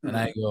 And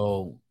I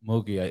go,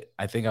 Mookie,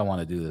 I think I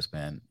want to do this,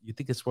 man. You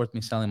think it's worth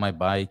me selling my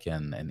bike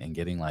and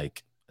getting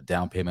like a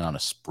down payment on a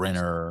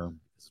Sprinter?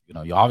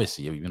 You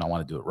obviously you don't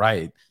want to do it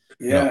right.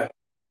 Yeah.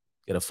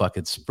 Get a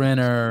fucking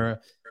Sprinter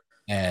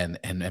and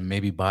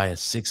maybe buy a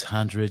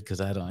 600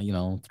 because I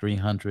don't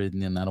 300,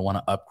 and then I don't want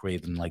to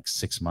upgrade in like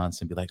 6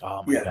 months and be like,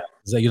 oh my god,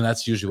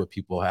 that's usually what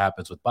people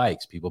happens with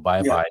bikes. People buy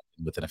a bike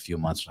and within a few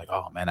months, like,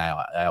 oh man,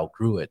 I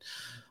outgrew it.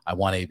 I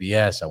want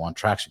ABS, I want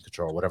traction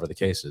control, whatever the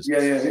case is.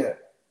 Yeah.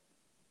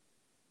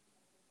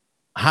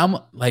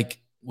 How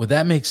would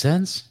that make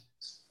sense?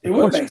 It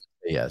would make sense.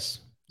 Yes.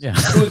 Yeah.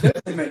 It would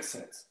definitely make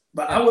sense.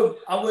 But Yeah.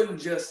 I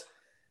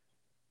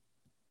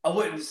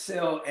wouldn't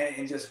sell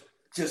and just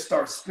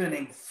start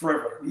spending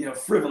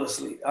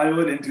frivolously. I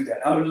wouldn't do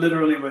that. I would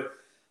literally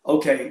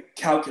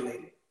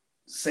calculate it,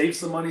 save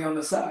some money on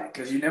the side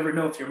because you never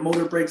know if your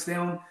motor breaks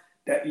down.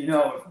 That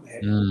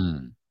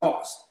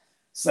cost.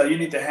 So you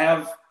need to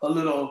have a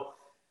little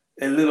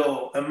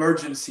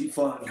emergency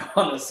fund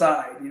on the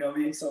side. You know what I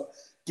mean? So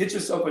get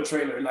yourself a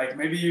trailer. Like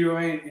maybe you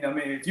ain't. You know,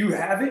 what I mean, if you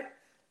have it,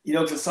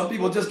 because some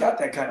people just got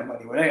that kind of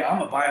money. Well, hey, I'm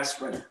gonna buy a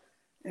Sprinter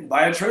and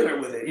buy a trailer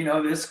with it.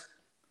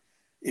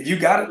 If you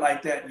got it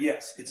like that,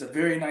 yes, it's a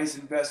very nice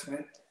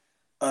investment.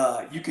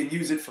 You can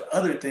use it for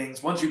other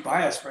things. Once you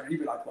buy a Sprinter, you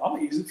be like, well, I'm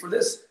gonna use it for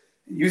this,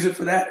 use it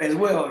for that as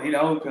well.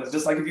 Because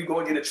just like if you go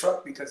and get a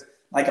truck, because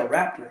like a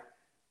Raptor,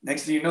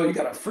 next thing you know, you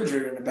got a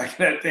refrigerator in the back of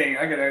that thing.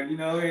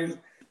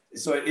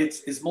 So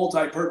it's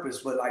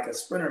multi-purpose, but like a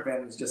Sprinter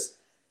van is just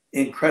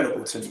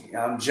incredible to me.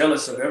 I'm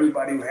jealous of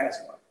everybody who has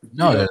one.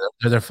 No,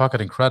 they're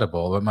fucking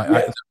incredible.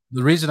 But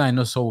the reason I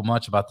know so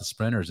much about the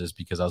Sprinters is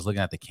because I was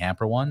looking at the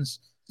camper ones.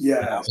 Yeah.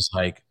 And I was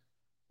like,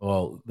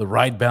 well, the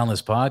Ride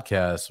Boundless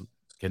podcast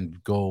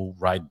can go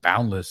ride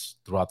boundless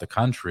throughout the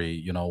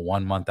country,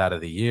 1 month out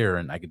of the year,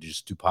 and I could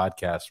just do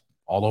podcasts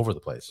all over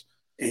the place.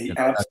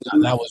 That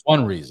was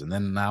one reason.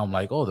 Then now I'm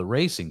like, oh, the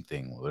racing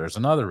thing. Well, there's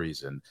another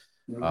reason.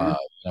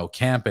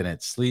 Camp in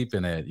it, sleep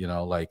in it.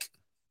 Like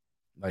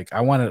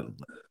I want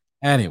to.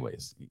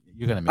 Anyways,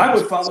 you're gonna. I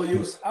would follow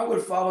you. I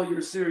would follow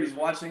your series,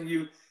 watching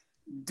you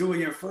doing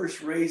your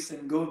first race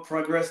and go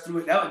progress through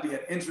it. That would be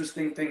an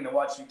interesting thing to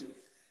watch you do.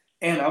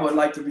 And I would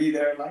like to be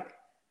there, like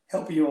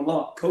helping you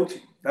along,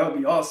 coaching. That would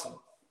be awesome.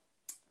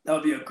 That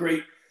would be a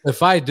great.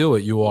 If I do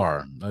it, you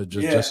are.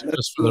 Just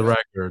for the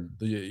record,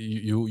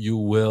 you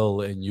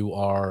will, and you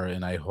are,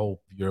 and I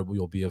hope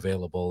you'll be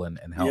available and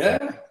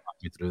help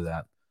me through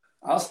that.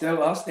 I'll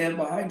stand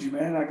behind you,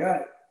 man. I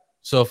got it.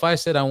 So if I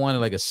said I wanted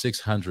like a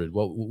 600,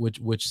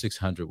 which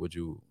 600 would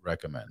you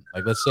recommend?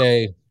 Like, let's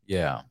say,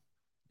 yeah.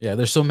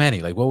 There's so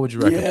many. Like, what would you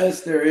recommend?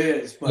 Yes, there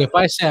is. But if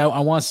I say I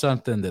want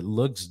something that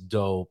looks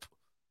dope,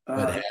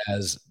 but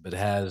has,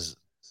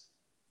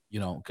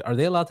 are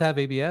they allowed to have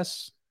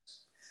ABS?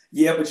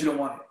 Yeah, but you don't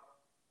want it.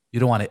 You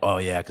don't want it. Oh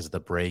yeah, because of the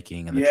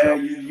braking and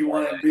you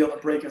want to be able to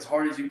brake as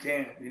hard as you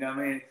can. You know what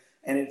I mean?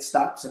 And it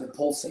stops and it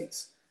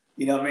pulsates.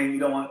 You know what I mean? You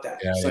don't want that.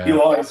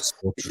 You always,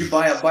 if you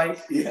buy a bike,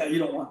 you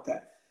don't want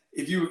that.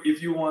 If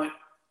you want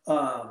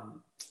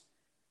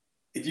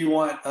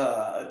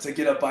to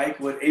get a bike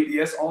with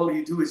ABS, all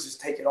you do is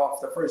just take it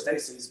off the first day.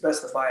 So it's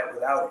best to buy it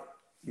without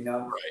it.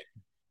 Right.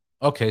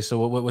 Okay.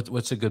 So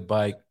what's a good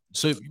bike?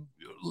 So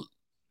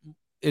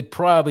it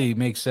probably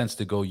makes sense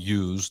to go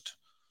used.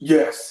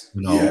 Yes.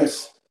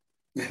 Yes.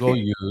 Go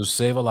used,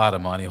 save a lot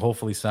of money.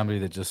 Hopefully somebody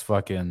that just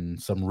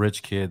some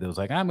rich kid that was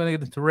like, I'm going to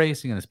get into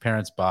racing, and his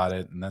parents bought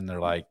it. And then they're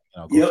like,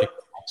 go kick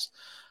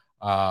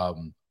rocks.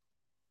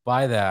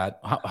 Buy that.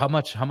 How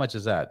much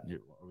is that?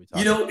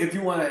 If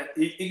you want to,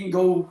 it can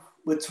go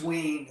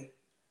between,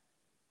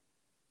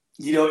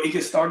 it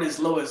can start as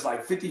low as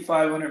like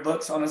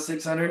 $5,500 on a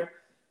 600,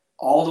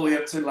 all the way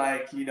up to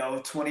like,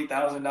 $20,000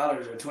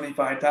 or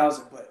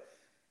 $25,000. But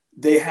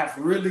they have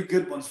really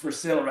good ones for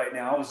sale right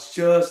now. I was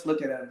just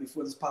looking at them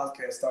before this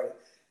podcast started.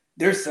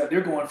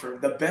 They're going for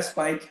the best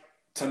bike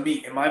to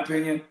me, in my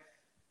opinion.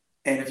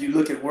 And if you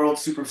look at World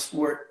Super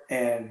Sport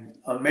and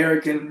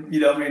American,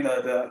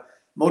 the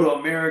Moto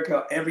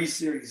America, every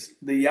series,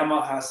 the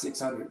Yamaha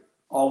 600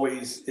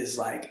 always is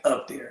like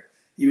up there.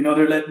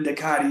 They're letting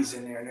Ducatis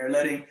in there, and they're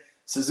letting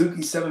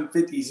Suzuki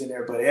 750s in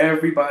there, but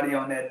everybody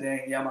on that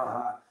dang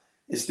Yamaha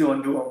is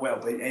still doing well.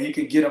 And you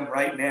can get them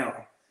right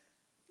now,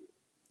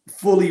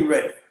 fully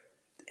ready.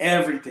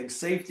 Everything,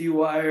 safety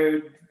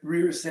wired,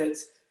 rear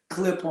sets,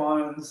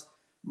 clip-ons,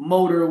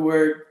 motor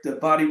work, the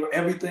body work,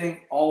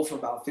 everything, all for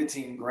about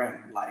 15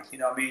 grand. Like,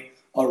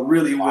 a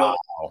really well.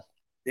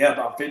 Yeah,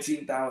 about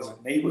 15,000.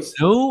 They was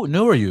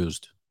new or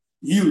used?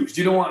 Used.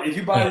 You don't want, if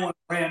you buy one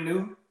brand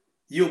new,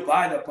 you'll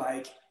buy the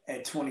bike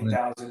at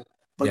 20,000,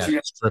 but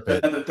you're gonna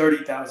put another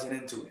 30,000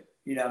 into it.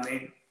 You know what I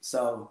mean?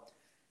 So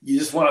you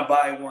just want to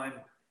buy one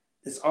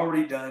that's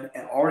already done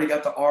and already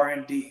got the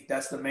R&D.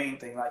 That's the main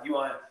thing. Like, you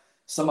want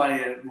somebody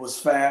that was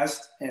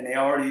fast and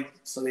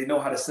so they know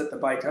how to set the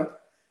bike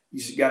up. You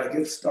should got a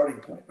good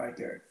starting point right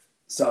there.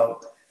 So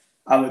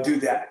I would do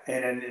that.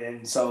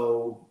 And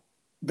so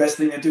best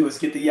thing to do is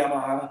get the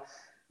Yamaha.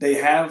 They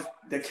have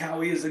the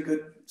Cowie is a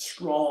good,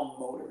 strong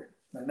motor.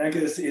 The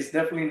NECA is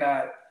definitely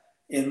not,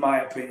 in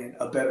my opinion,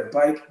 a better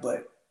bike,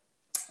 but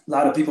a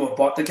lot of people have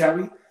bought the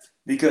Cowie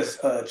because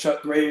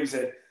Chuck Graves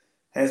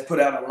has put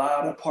out a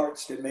lot of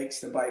parts that makes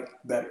the bike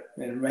better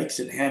and makes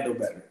it handle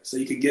better. So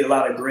you can get a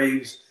lot of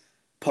Graves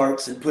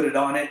parts and put it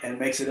on it and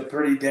makes it a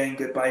pretty dang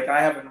good bike.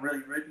 I haven't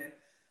really ridden it.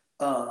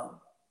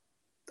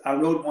 I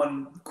rode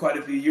one quite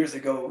a few years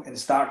ago in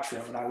stock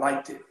trim and I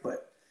liked it,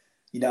 but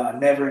I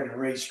never in a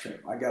race trim.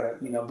 I gotta,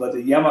 but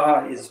the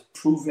Yamaha is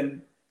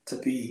proven to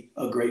be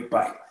a great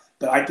bike.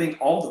 But I think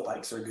all the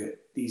bikes are good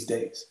these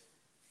days.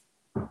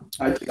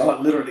 I think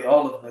literally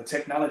all of them. The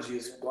technology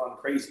has gone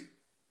crazy.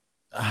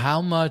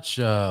 How much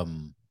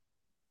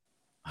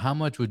how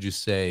much would you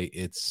say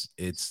it's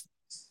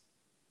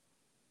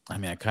I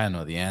mean, I kind of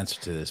know the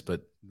answer to this,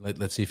 but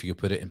let's see if you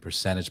could put it in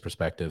percentage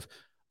perspective.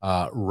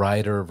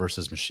 Rider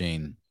versus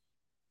machine.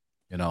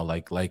 You know,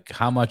 like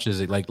how much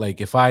is it?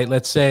 Like if I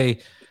let's say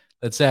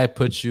I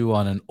put you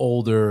on an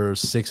older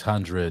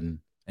 600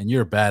 and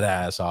you're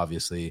badass,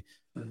 obviously,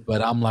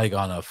 but I'm like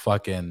on a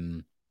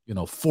fucking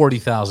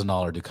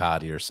 $40,000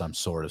 Ducati or some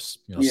sort of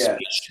Yeah.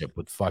 spaceship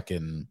with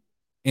fucking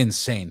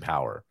insane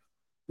power.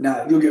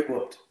 Nah, you'll get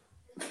whooped.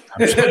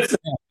 I'm sure.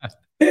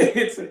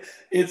 it's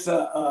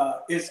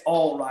it's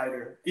all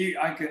rider.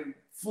 I can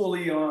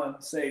fully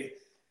on say,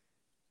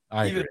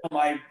 I even agree. though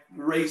I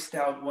raced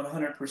out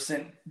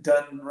 100%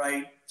 done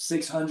right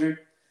 600,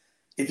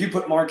 if you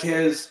put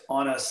Marquez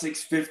on a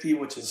 650,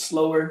 which is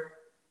slower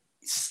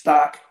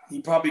stock,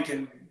 he probably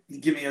can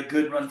give me a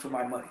good run for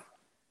my money.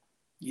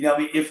 You know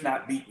what I mean? If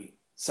not beat me.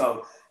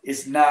 So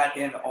it's not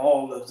in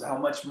all of how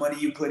much money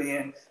you put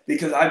in,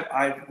 because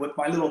I with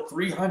my little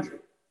 300,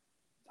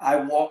 I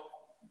walk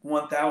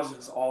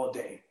 1000s all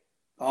day.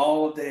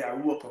 All day I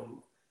whoop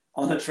them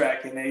on the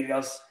track, and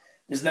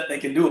there's nothing they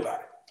can do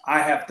about it.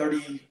 I have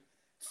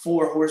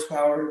 34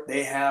 horsepower.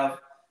 They have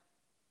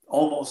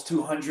almost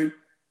 200,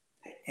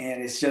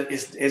 and it's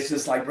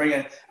just like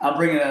I'm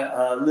bringing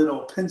a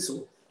little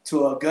pencil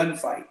to a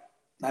gunfight,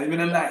 not even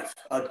a knife,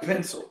 a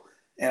pencil,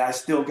 and I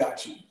still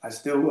got you. I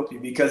still whoop you,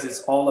 because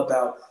it's all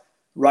about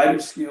rider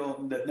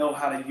skill, that know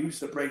how to use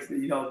the brakes,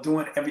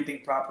 doing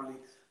everything properly,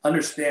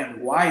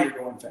 understand why you're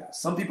going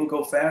fast. Some people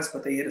go fast,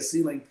 but they hit a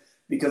ceiling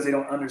because they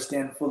don't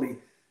understand fully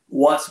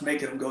what's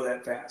making them go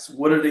that fast.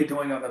 What are they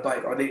doing on the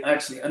bike? Are they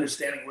actually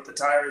understanding what the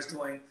tire is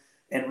doing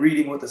and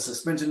reading what the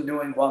suspension is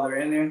doing while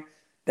they're in there?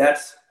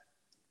 That's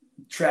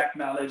track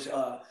knowledge,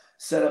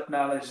 setup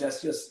knowledge.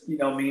 That's just,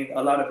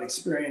 a lot of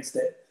experience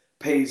that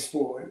pays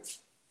forward,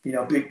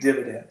 big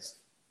dividends.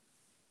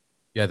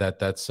 Yeah,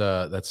 that's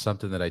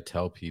something that I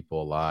tell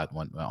people a lot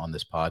on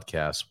this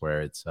podcast,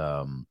 where it's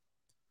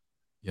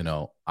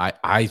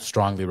I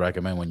strongly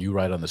recommend, when you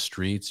ride on the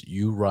streets,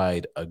 you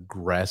ride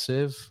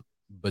aggressive,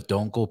 but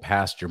don't go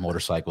past your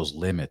motorcycle's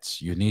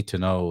limits. You need to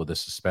know the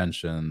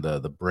suspension,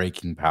 the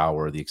braking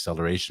power, the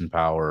acceleration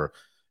power,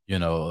 you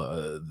know,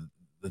 uh,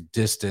 the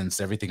distance,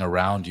 everything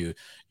around you.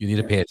 You need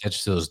to pay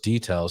attention to those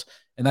details,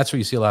 and that's where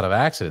you see a lot of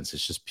accidents.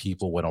 It's just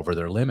people went over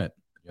their limit.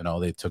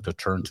 They took a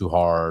turn too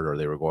hard, or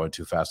they were going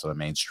too fast on a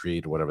main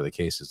street, or whatever the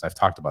case is. I've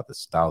talked about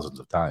this thousands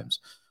of times,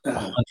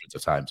 hundreds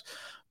of times.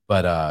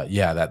 But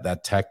yeah,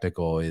 that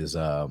technical is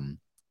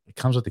it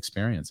comes with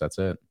experience. That's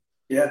it.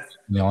 Yeah.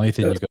 The only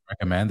thing you can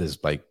recommend is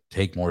like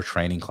take more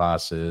training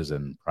classes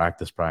and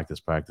practice, practice,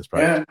 practice,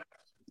 practice. Yeah.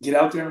 Get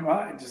out there and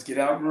ride. Just get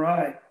out and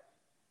ride.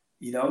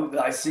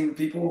 I've seen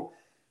people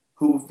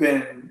who've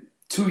been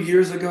 2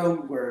 years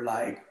ago were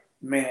like,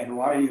 man,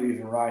 why are you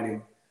even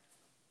riding?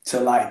 To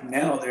like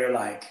now they're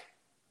like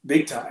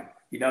big time.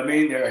 You know what I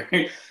mean?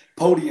 They're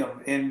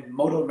podium in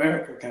Moto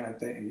America kind of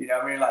thing. You know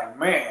what I mean? Like,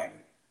 man.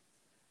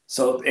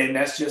 So, and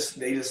that's just,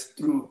 they just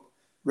through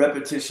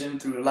repetition,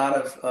 through a lot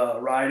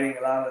of riding,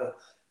 a lot of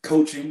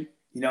coaching.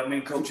 You know what I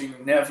mean? Coaching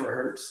never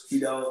hurts,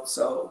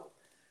 So,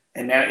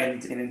 and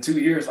in 2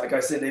 years, like I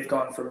said, they've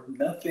gone from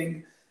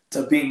nothing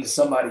to being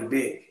somebody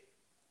big.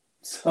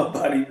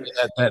 Somebody.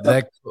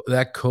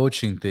 That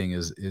coaching thing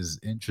is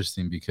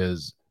interesting,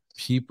 because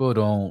people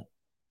don't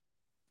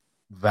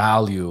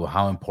value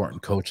how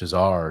important coaches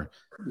are.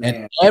 Man.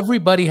 And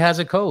everybody has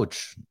a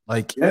coach.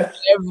 Like the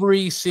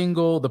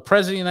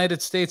president of the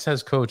United States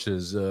has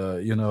coaches,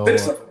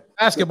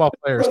 basketball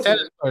players,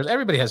 tennis players,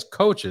 everybody has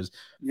coaches.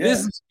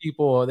 Business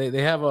people,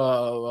 they have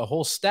a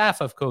whole staff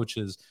of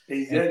coaches.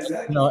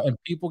 Exactly. And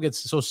people get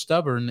so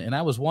stubborn. And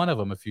I was one of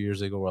them a few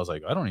years ago, where I was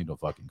like, I don't need no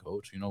fucking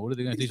coach. What are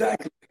they going to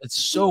teach?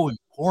 It's so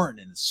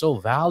important and it's so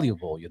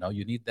valuable.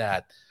 You need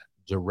that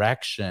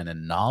direction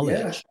and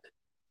knowledge.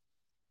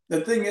 Yeah.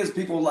 The thing is,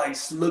 people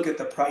look at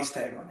the price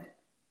tag on it,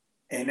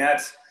 and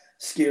that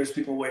scares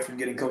people away from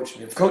getting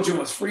coaching. If coaching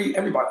was free,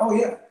 everybody, oh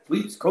yeah,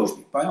 please coach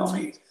me by all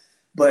means.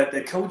 But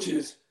the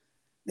coaches,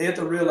 they have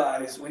to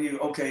realize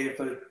if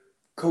a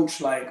coach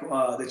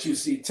that you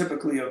see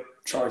typically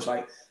charge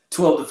like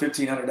 $1,200 to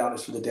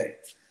 $1,500 for the day,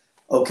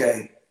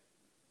 okay,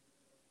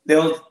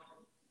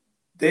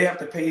 they have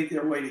to pay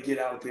their way to get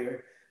out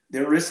there.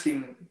 They're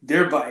risking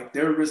their bike,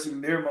 they're risking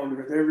their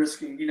motor, they're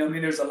risking,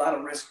 there's a lot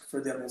of risk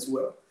for them as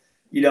well.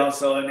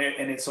 So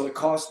it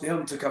costs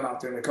them to come out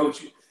there to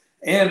coach you,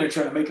 and they're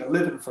trying to make a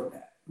living from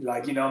that.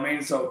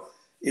 So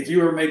if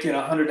you were making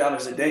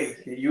 $100 a day,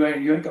 you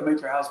ain't gonna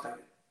make your house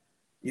payment.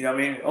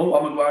 Oh,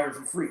 I'm gonna go out here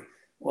for free.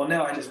 Well,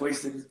 now I just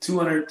wasted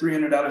 $200,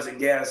 $300 in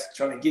gas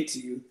trying to get to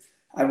you.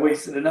 I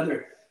wasted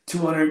another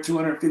 $200,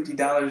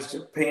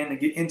 $250 paying to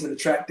get into the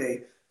track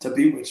day to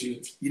be with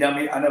you.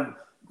 I done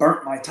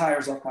burnt my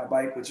tires off my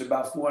bike, which is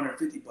about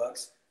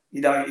 $450.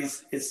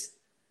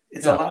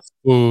 It's a lot.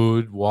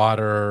 Food,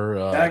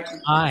 water,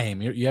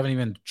 time. You haven't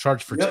even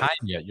charged for time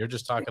yet. You're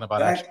just talking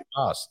about actual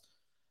cost.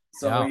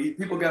 So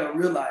people got to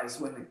realize,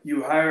 when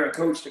you hire a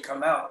coach to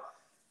come out,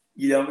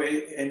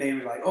 and they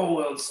were like, oh,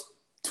 well, it's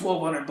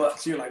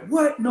 $1,200. You're like,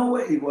 what? No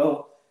way.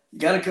 Well, you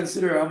got to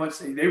consider how much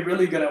they're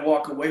really going to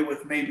walk away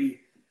with,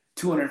 maybe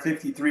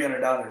 $250,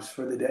 $300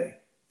 for the day.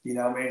 You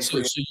know what I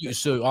mean?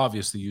 So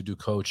obviously you do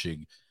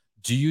coaching.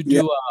 Do you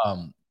Yeah.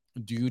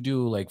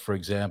 do like, for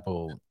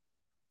example,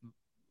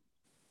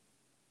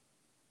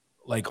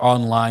 like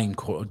online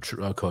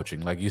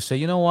coaching? Like you say,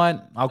 you know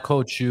what, I'll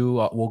coach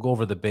you. We'll go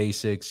over the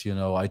basics.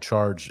 I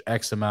charge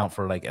X amount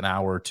for like an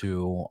hour or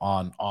two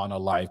on a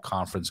live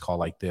conference call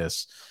like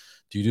this.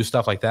 Do you do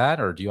stuff like that,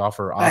 or do you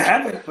offer I options?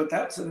 haven't, but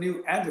that's a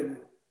new avenue.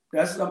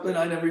 That's something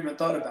I never even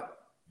thought about.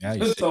 Yeah,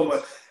 you see. So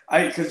much.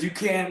 Because you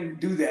can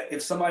do that.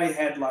 If somebody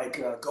had like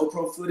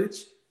GoPro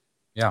footage,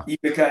 Yeah. you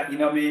could kind, you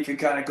know what I mean? You can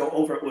kind of go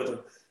over it with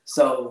them.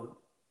 So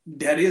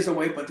that is a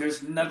way, but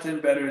there's nothing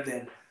better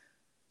than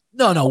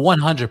No,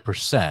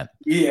 100%.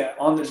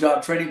 on the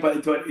job training. But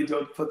you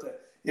don't put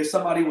if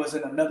somebody was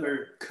in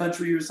another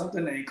country or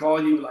something and they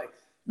call you like,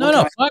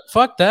 No,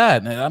 fuck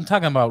that. I'm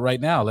talking about right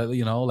now.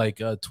 Like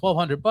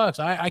 $1,200.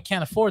 I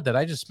can't afford that.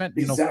 I just spent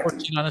exactly.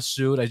 14 on a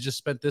suit. I just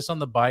spent this on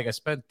the bike. I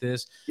spent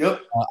this.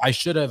 Yep. I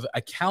should have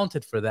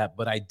accounted for that,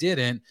 but I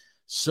didn't.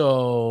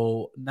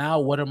 So now,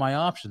 what are my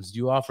options? Do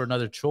you offer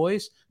another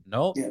choice?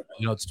 No. Yeah.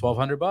 It's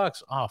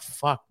 $1,200. Oh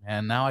fuck,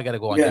 man. Now I got to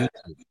go on Yeah.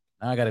 YouTube.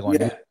 Now I got to go on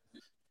YouTube.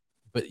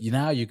 But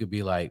now you could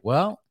be like,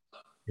 well,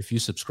 if you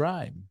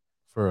subscribe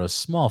for a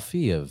small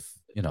fee of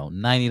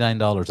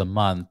 $99 a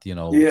month,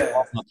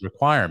 12-month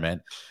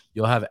requirement,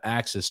 you'll have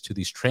access to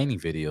these training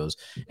videos.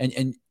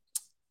 And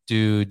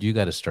dude, you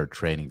got to start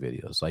training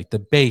videos, like the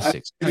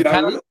basics,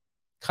 kind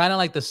of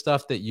like the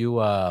stuff that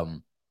you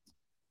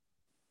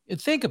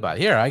think about.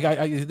 Here,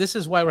 I this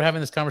is why we're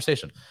having this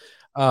conversation.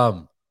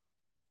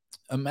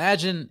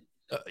 Imagine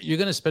you're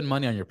going to spend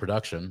money on your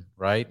production,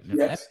 right?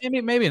 Yes.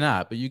 Maybe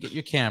not, but you get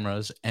your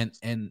cameras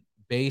and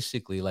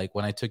basically, like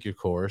when I took your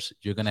course,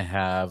 you're going to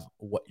have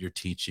what you're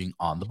teaching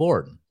on the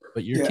board,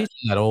 but you're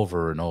teaching that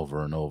over and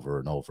over and over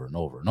and over and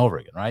over and over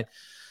again, right?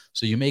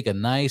 So you make a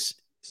nice,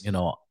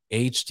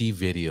 HD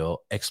video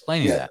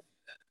explaining that.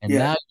 And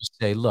now you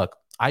say, look,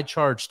 I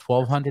charge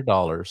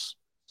 $1,200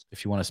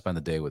 if you want to spend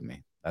the day with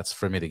me. That's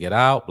for me to get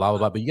out, blah, blah,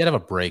 blah. But you got to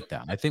have a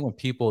breakdown. I think when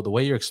the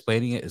way you're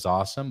explaining it is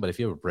awesome, but if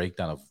you have a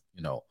breakdown of,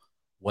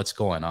 what's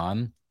going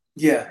on,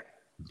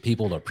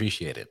 people will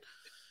appreciate it.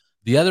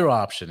 The other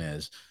option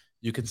is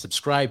you can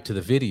subscribe to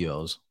the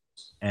videos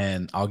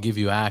and I'll give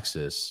you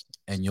access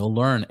and you'll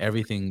learn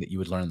everything that you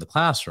would learn in the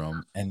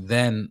classroom. And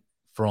then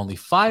for only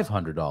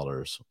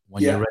 $500,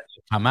 when you're ready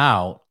to come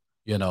out,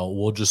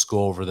 we'll just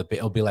go over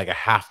it'll be like a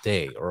half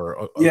day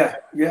or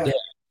day,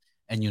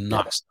 and you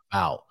knock stuff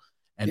out.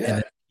 And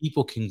then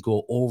people can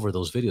go over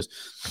those videos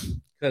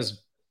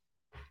because,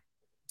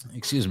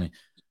 excuse me,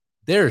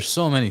 there are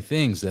so many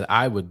things that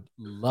I would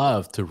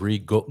love to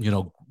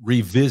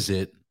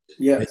revisit.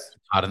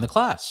 Out in the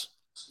class.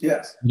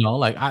 Yes.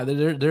 Like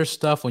there's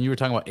stuff when you were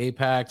talking about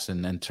apex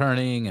and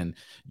turning and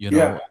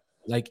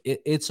like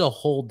it's a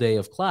whole day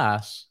of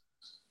class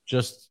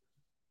just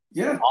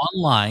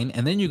online,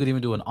 and then you could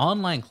even do an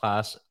online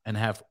class and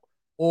have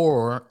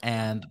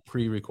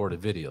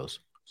pre-recorded videos.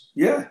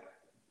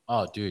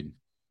 Oh, dude.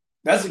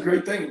 That's a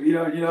great thing. You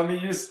know what I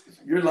mean?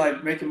 You're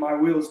like making my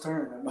wheels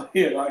turn in my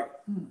head. Like,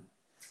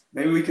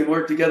 maybe we can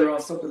work together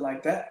on something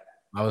like that.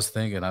 I was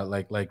thinking,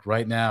 like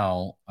right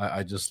now,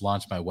 I just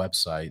launched my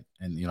website,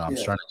 and I'm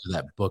starting to do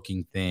that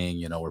booking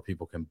thing, where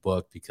people can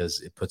book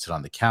because it puts it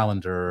on the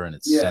calendar and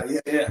it's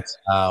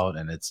out,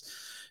 and it's,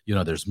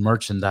 there's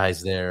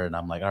merchandise there, and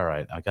I'm like, all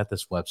right, I got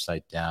this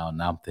website down.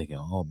 Now I'm thinking,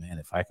 oh man,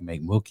 if I can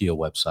make Mookie a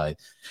website,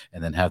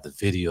 and then have the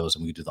videos,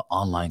 and we can do the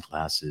online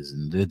classes,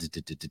 and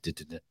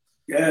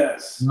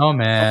yes, no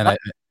man,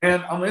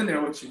 I'm in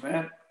there with you,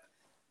 man.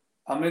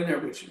 I'm in there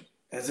with you.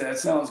 That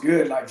sounds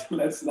good. Like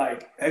that's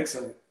like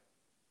excellent.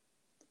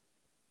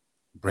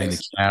 Bring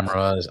the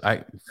cameras.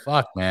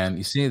 Fuck, man.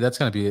 You see, that's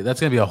gonna be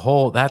a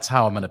whole. That's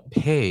how I'm gonna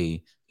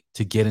pay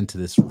to get into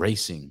this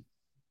racing.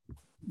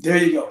 There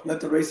you go.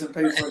 Let the racing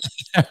pay for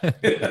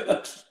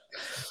it.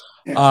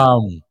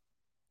 All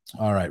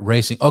right,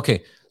 racing.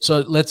 Okay, so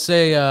let's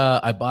say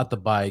I bought the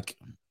bike.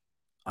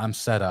 I'm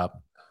set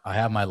up. I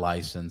have my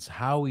license.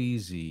 How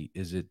easy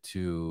is it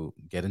to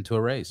get into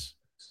a race?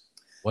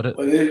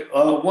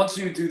 Once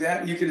you do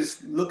that, you can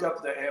just look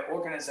up the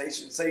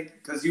organization. Say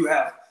because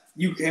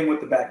you came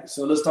with the baggage.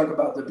 So let's talk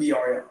about the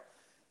BRL.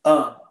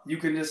 You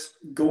can just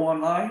go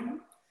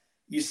online,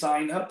 you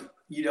sign up,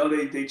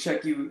 they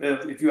check you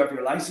if you have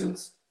your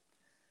license,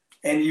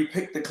 and you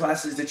pick the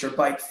classes that your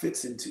bike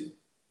fits into.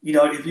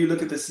 If you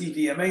look at the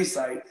CVMA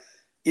site,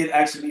 it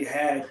actually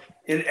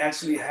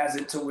has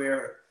it to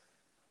where,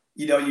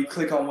 you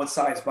click on what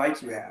size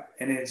bike you have,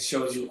 and it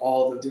shows you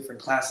all the different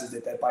classes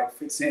that bike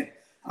fits in.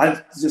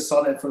 I just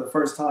saw that for the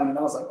first time, and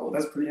I was like, oh,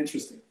 that's pretty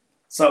interesting.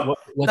 So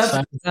what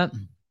size is that?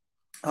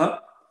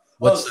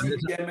 What's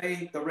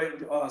CDMA, the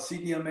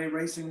CDMA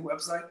racing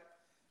website?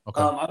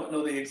 Okay. I don't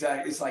know the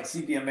exact. It's like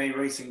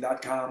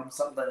cdmaracing.com,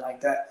 something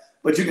like that.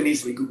 But you can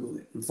easily Google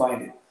it and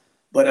find it.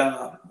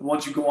 But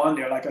once you go on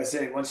there, like I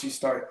said, once you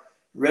start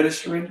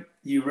registering,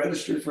 you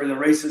register for the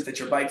races that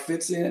your bike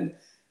fits in,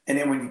 and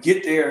then when you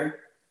get there,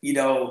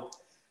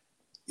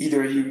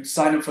 either you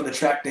sign up for the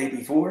track day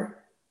before,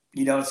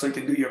 so you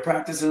can do your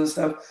practices and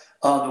stuff.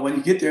 And when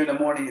you get there in the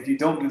morning, if you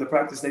don't do the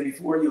practice day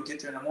before, you'll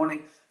get there in the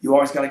morning. You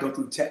always got to go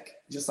through tech,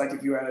 just like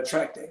if you're at a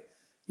track day.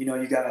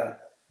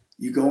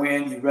 You go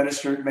in, you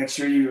register, make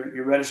sure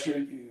you're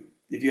registered.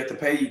 If you have to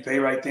pay, you pay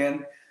right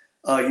then.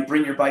 You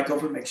bring your bike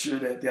over, make sure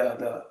that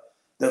the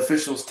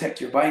officials tech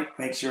your bike,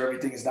 make sure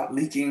everything is not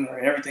leaking or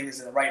everything is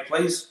in the right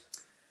place.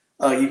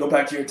 You go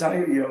back to your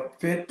tire,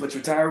 pit, put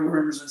your tire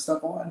warmers and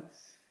stuff on,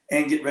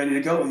 and get ready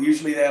to go.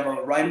 Usually they have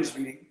a riders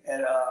meeting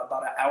at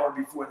about an hour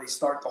before they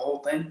start the whole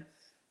thing.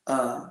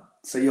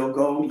 So you'll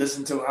go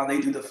listen to how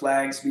they do the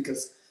flags,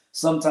 because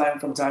sometime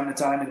from time to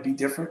time it'll be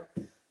different.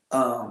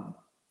 And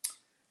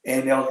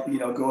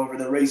they'll go over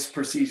the race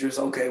procedures.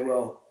 Okay,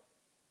 well,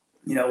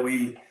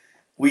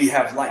 we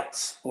have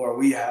lights, or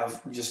we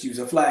just use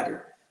a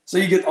flagger. So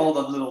you get all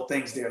the little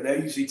things there. They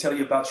usually tell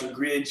you about your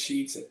grid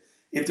sheets, and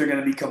if they're going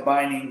to be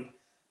combining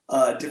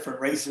different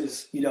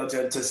races,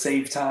 to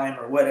save time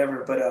or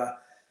whatever. But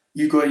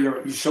you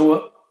show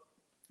up,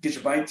 get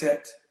your bike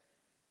teched,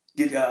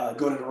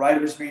 go to the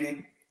riders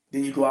meeting,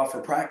 then you go out for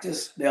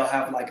practice. They'll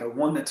have like a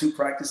 1 to 2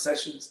 practice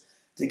sessions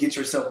to get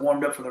yourself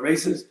warmed up for the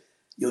races.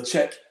 You'll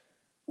check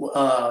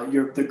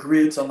the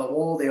grids on the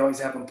wall. They always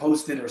have them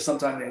posted, or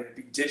sometimes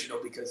they be digital,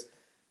 because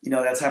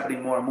that's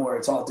happening more and more.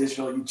 It's all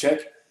digital. You check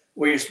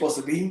where you're supposed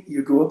to be.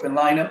 You go up and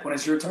line up when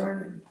it's your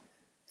turn,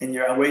 and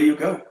you're away you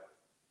go.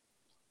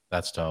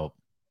 That's dope.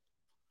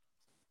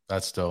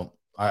 That's dope.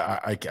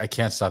 I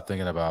can't stop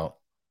thinking about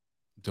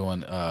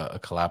doing a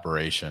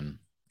collaboration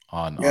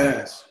on.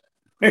 Yes,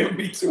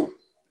 me too.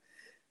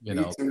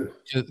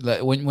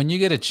 When you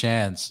get a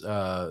chance,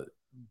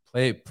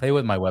 play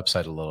with my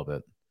website a little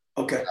bit.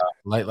 Okay.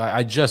 Like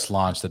I just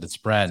launched it. It's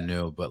brand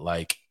new, but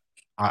like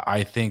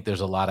I think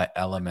there's a lot of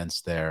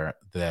elements there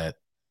that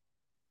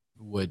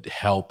would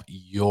help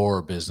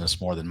your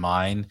business more than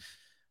mine.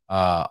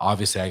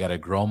 Obviously I got to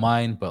grow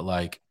mine, but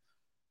like,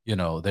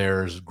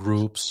 there's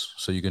groups,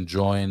 so you can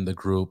join the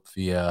group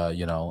via,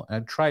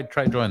 and try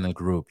joining the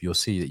group. You'll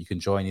see that you can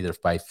join either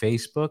by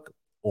Facebook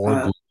or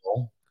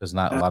Google, because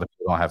not a lot of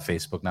people don't have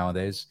Facebook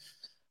nowadays.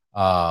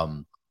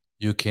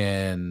 You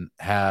can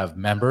have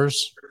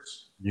members.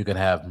 You can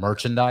have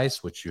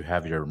merchandise, which you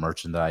have your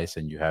merchandise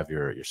and you have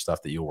your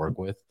stuff that you work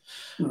with.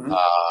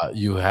 Mm-hmm.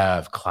 You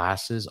have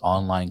classes,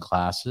 online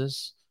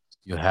classes.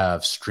 You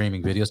have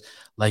streaming videos.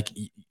 Like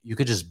you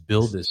could just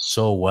build this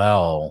so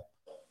well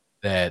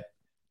that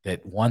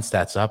once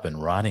that's up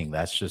and running,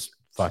 that's just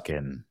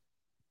fucking,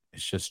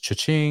 it's just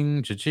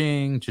cha-ching,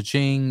 cha-ching,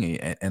 cha-ching,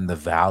 and the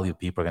value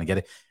people are going to get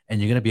it. And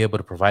you're going to be able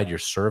to provide your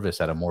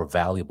service at a more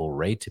valuable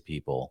rate to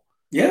people.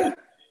 Yeah.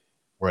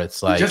 Where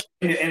it's like,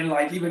 and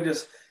like even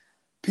just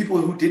people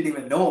who didn't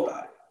even know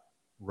about it.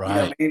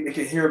 Right. They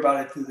can hear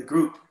about it through the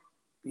group,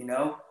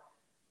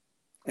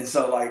 And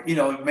so like,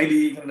 maybe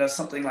even does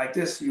something like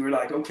this, you were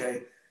like,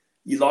 okay,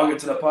 you log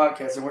into the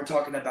podcast and we're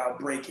talking about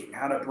braking,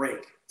 how to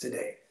brake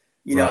today.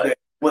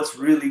 What's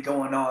really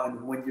going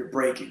on when you're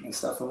braking and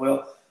stuff. And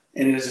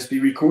it'll just be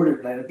recorded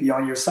and it'll be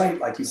on your site,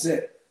 like you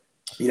said.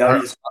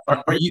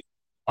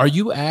 Are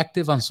you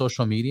active on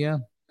social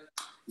media?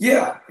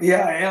 Yeah,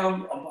 I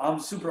am. I'm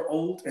super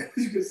old, as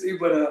you can see,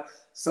 but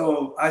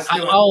so I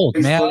still. How old?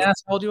 May I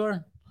ask how old you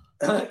are?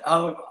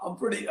 I'm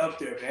pretty up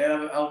there,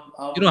 man.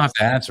 You don't have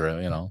to answer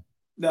it, No,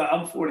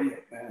 I'm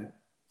 48, man.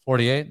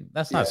 48?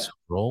 That's not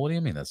super old. What do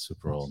you mean that's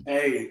super old?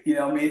 Hey, what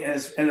I mean?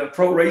 As a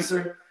pro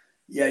racer,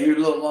 yeah, you're a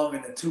little long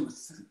in the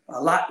tooth,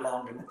 a lot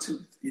long in the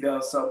tooth,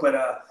 So, but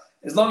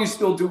as long as you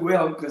still do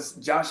well, because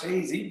Josh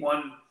Hayes, he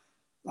won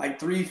like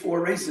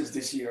 3-4 races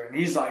this year, and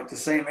he's like the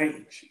same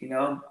age,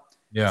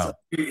 Yeah. So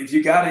if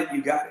you got it,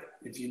 you got it.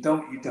 If you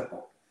don't, you don't.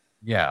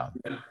 Yeah.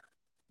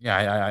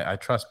 Yeah, I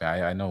trust me.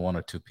 I know 1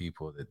 or 2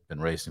 people that've been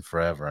racing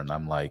forever, and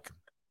I'm like,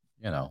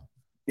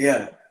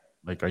 Yeah.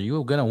 Like, are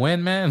you gonna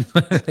win, man?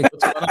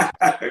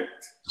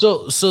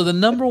 So the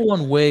number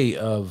one way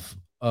of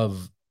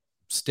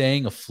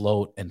staying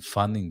afloat and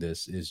funding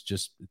this is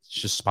just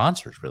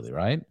sponsors, really,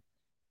 right?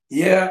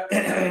 Yeah,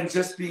 and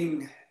just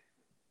being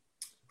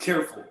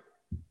careful.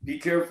 Be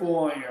careful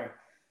on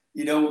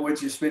your,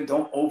 what you spend.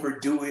 Don't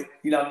overdo it.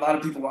 A lot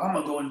of people, I'm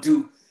gonna go and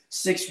do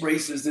 6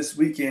 races this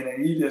weekend,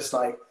 and you just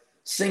like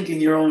sinking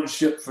your own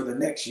ship for the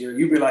next year.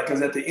 You'd be like,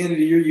 because at the end of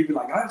the year, you'd be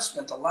like, I've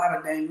spent a lot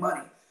of dang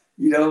money,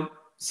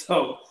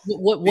 So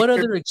what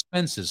other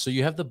expenses? So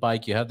you have the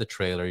bike, you have the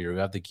trailer, you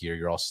have the gear,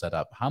 you're all set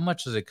up. How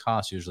much does it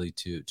cost usually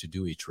to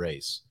do each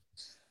race?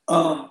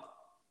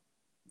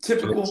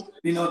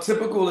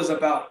 Typical is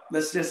about,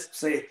 let's just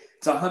say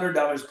it's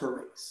 $100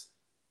 per race.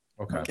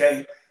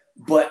 Okay.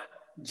 But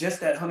just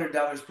that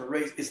 $100 per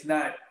race, it's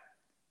not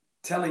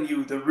telling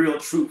you the real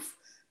truth.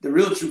 The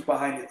real truth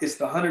behind it is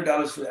the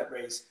 $100 for that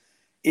race.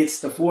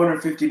 It's the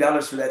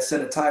 $450 for that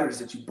set of tires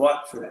that you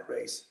bought for that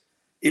race.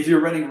 If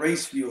you're running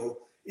race fuel,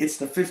 it's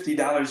the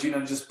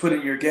 $50, just put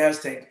in your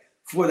gas tank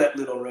for that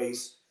little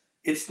race.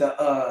 It's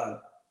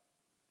the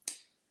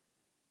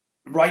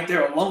right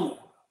there alone,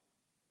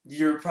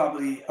 you're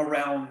probably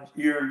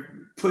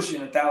you're pushing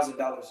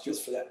 $1,000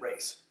 just for that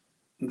race.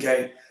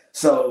 Okay.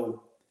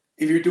 So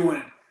if you're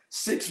doing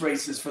 6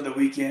 races for the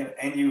weekend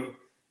and you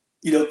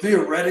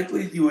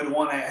theoretically you would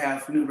want to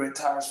have new red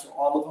tires for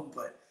all of them,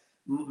 but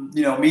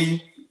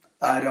me,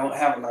 I don't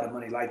have a lot of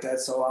money like that,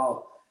 so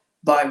I'll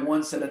buy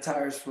one set of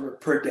tires for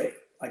per day.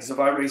 Like, so if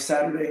I race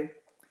Saturday,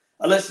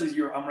 unless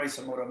I'm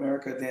racing Moto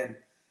America,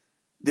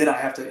 then I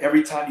have to,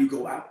 every time you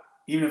go out,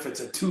 even if it's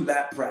a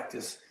 2-lap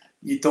practice,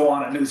 you throw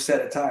on a new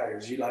set of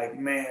tires. You're like,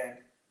 man.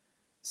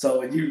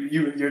 So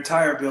your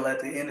tire bill at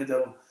the end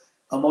of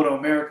a Moto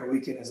America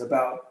weekend is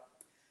about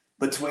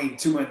between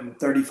 $2,000 and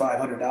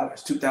 $3,500,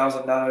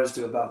 $2,000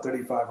 to about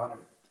 $3,500,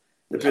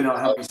 depending on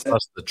how you set.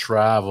 Plus the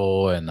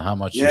travel and how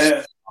much you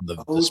Yeah, spend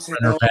on the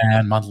Sprinter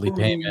van, monthly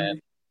payment,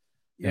 and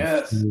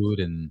yes, food,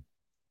 and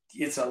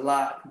it's a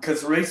lot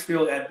because race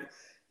fuel.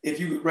 If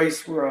you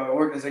race for an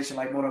organization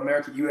like Moto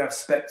America, you have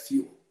spec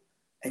fuel,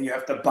 and you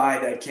have to buy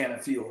that can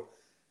of fuel.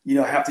 You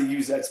don't have to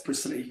use that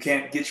percent. You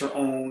can't get your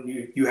own.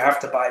 You have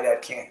to buy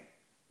that can.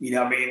 You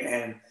know what I mean?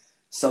 And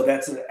so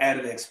that's an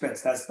added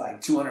expense. That's like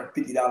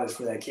 $250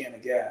 for that can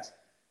of gas.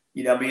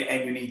 You know what I mean?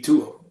 And you need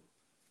 2 of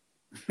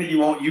them. You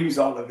won't use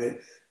all of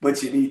it,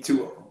 but you need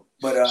 2 of them.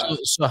 But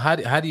so how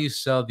do you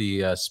sell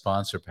the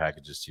sponsor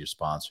packages to your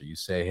sponsor? You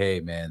say, hey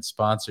man,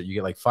 sponsor. You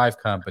get like 5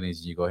 companies,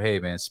 and you go, hey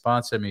man,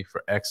 sponsor me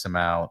for X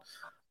amount.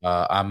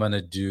 I'm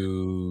gonna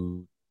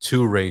do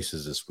 2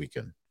 races this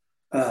weekend,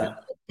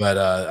 but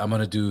I'm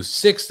gonna do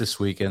 6 this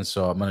weekend,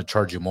 so I'm gonna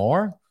charge you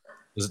more.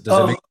 Does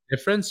it make a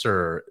difference,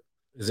 or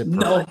is it?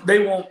 No,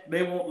 they won't.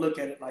 They won't look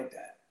at it like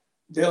that.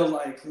 They'll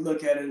like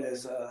look at it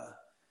as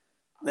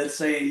let's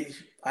say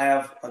I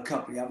have a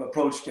company, I've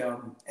approached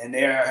them, and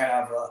they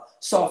have a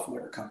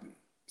software company.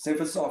 Say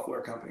if it's a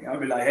software company, I'll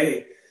be like,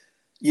 hey,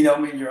 you're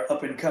an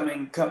up and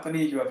coming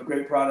company, you have a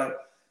great product,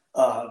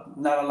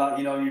 not a lot,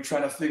 you're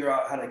trying to figure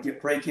out how to get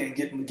break in,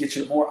 get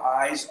your more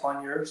eyes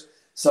on yours.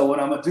 So what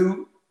I'm gonna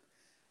do,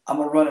 I'm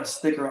gonna run a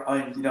sticker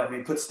on,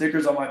 put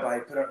stickers on my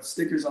bike, put up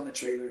stickers on the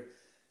trailer.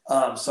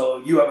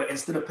 So you have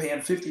instead of paying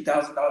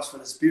 $50,000 for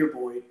this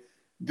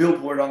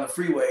billboard on the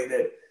freeway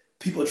that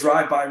people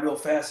drive by real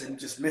fast and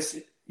just miss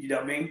it. You know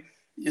what I mean?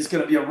 It's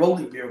going to be a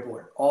rolling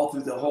billboard all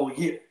through the whole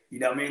year. You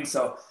know what I mean?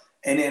 So,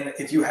 and then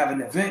if you have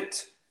an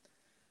event,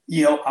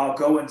 I'll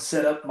go and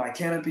set up my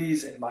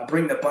canopies and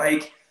bring the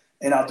bike,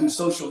 and I'll do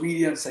social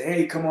media and say,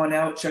 hey, come on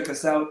out, check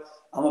us out.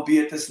 I'm going to be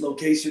at this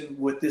location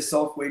with this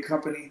software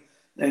company.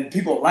 And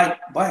people like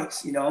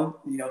bikes,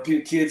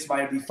 kids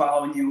might be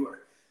following you, or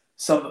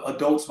some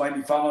adults might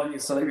be following you.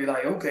 So they'd be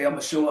like, okay, I'm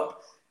going to show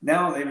up.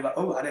 Now they'd be like,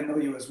 oh, I didn't know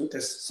you was with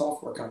this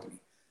software company.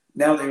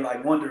 Now they're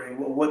like wondering,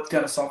 well, what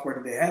kind of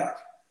software do they have?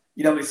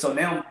 So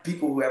now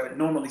people who haven't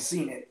normally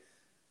seen it,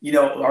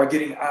 are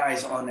getting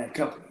eyes on that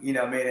company,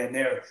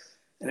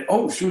 and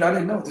oh, shoot, I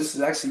didn't know this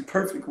is actually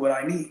perfect what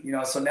I need,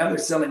 so now they're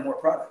selling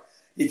more product.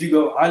 If you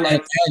go,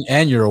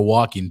 and you're a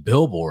walking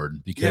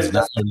billboard because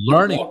now you're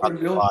learning about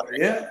the product,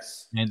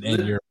 yes, and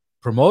you're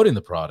promoting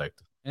the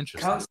product.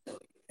 Interesting.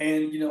 Constantly.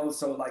 And,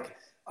 so like,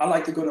 I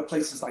like to go to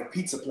places like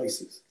pizza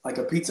places, like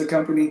a pizza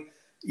company,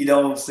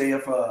 say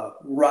if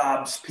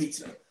Rob's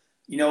Pizza,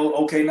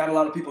 okay, not a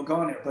lot of people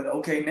going there, but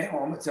okay, now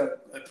I'm going to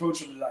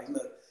approach them like,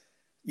 look,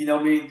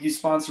 you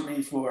sponsor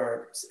me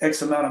for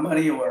X amount of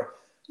money, or,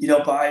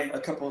 buy a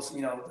couple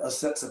of,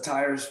 sets of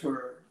tires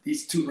for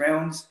these 2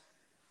 rounds.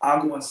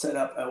 I'll go and set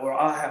up, or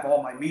I'll have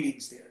all my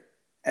meetings there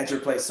at your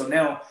place. So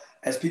now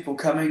as people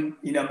coming,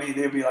 they'll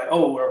be like,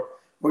 oh,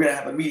 we're going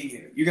to have a meeting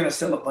here. You're going to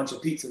sell a bunch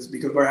of pizzas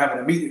because we're having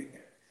a meeting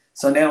there.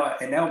 So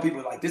now people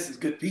are like, this is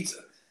good pizza.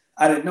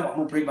 I didn't know. I'm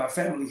going to bring my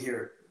family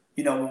here,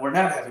 when we're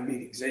not having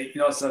meetings.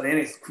 So then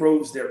it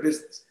grows their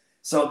business.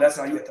 So that's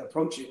how you have to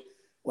approach it.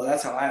 Well,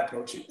 that's how I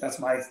approach it. That's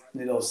my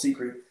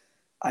secret.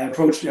 I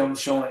approach them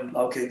showing,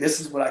 okay, this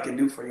is what I can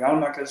do for you. I'm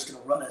not just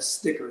going to run a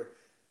sticker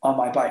on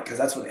my bike because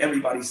that's what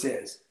everybody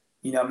says.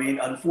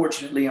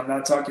 Unfortunately, I'm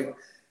not talking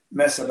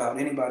mess about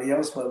anybody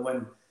else, but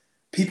when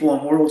people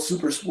in World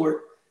Super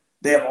Sport,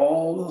 they have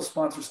all those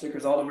sponsor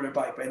stickers all over their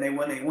bike. And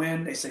when they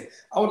win, they say,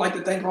 I would like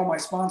to thank all my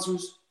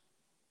sponsors.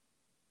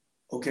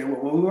 Okay, well,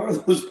 who are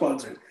those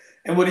sponsors?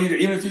 And what do you do?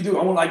 Even if you do,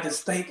 I would like to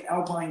thank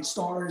Alpine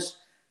Stars.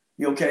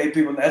 Okay,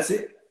 people, that's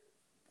it.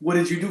 What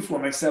did you do for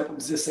them except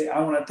just say, I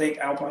want to thank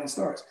Alpine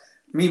Stars?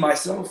 Me,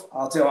 myself,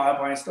 I'll tell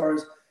Alpine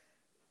Stars,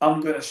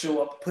 I'm going to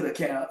show up, put a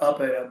can up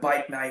at a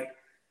bike night,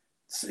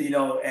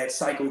 at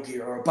Cycle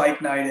Gear, or a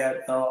bike night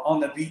at on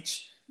the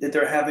beach that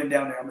they're having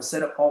down there. I'm going to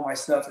set up all my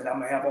stuff, and I'm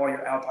going to have all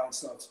your Alpine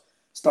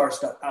Star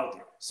stuff out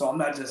there. So I'm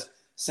not just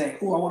saying,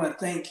 oh, I want to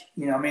thank,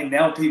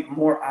 now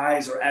more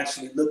eyes are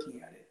actually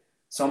looking at it.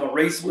 So I'm going to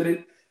race with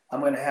it. I'm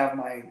going to have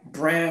my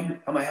brand.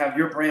 I'm going to have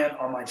your brand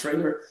on my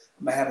trailer.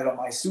 I'm going to have it on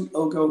my suit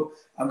logo.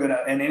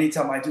 And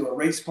anytime I do a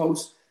race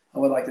post, I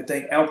would like to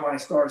thank Alpine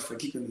Stars for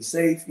keeping me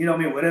safe.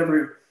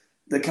 Whatever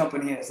the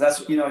company is. That's,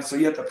 so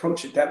you have to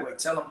approach it that way.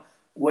 Tell them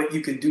what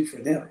you can do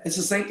for them. It's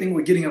the same thing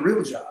with getting a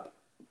real job.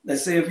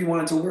 Let's say if you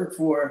wanted to work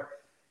for,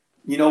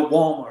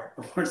 Walmart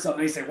or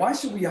something, they say, why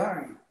should we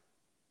hire you?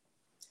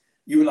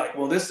 You're like,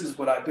 well, this is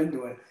what I've been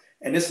doing,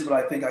 and this is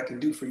what I think I can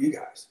do for you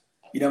guys.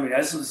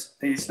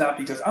 It's not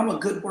because I'm a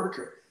good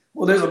worker.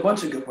 Well, there's a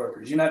bunch of good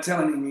workers. You're not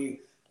telling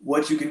me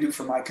what you can do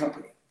for my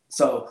company.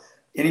 So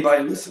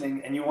anybody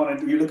listening and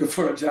you're looking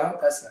for a job,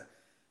 that's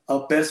a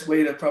best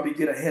way to probably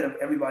get ahead of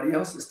everybody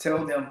else is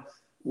tell them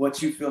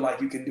what you feel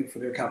like you can do for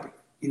their company.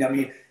 You know what I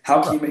mean?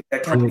 How can you make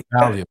that company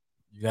better? Value.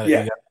 You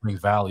Yeah, got to bring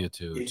value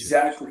to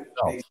exactly.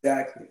 yourself.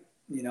 Exactly.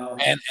 You know,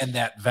 And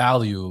that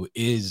value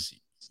is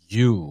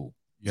you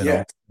know,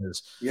 yes,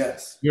 because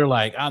yes. you're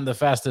like, I'm the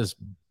fastest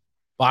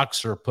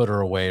boxer putter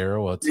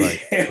awayer. Well, it's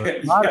like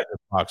there's a lot Yeah, of good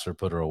boxer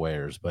putter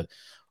awayers, but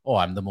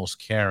I'm the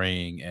most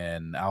caring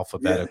and yeah.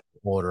 alphabetical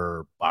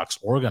order box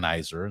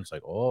organizer. It's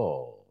like,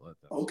 oh,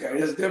 Okay,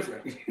 that's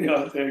different. You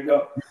know, there you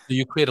go.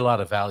 you create a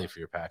lot of value for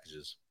your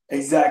packages.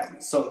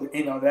 Exactly. So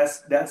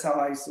that's how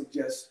I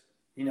suggest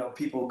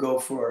people go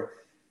for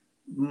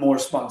more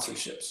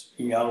sponsorships.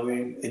 I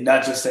mean, and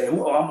not just say,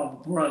 "Well, I'm gonna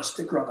run a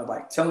sticker on the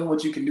bike." Tell them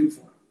what you can do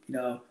for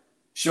them.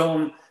 Show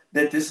them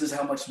that this is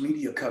how much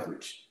media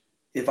coverage.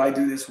 If I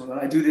do this when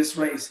I do this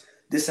race,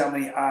 this how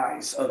many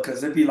eyes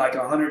because there'd be like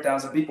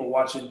 100,000 people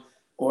watching,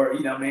 or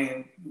what I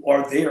mean,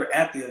 or they're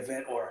at the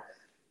event, or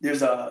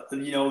there's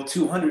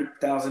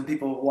 200,000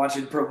 people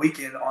watching per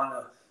weekend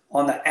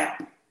on the app,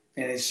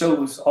 and it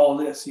shows all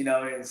this,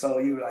 and so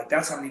you were like,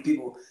 that's how many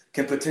people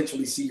can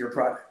potentially see your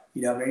product.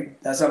 You know what I mean?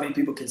 That's how many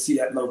people can see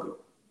that logo.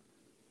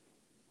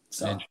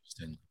 So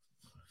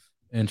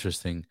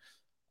Interesting.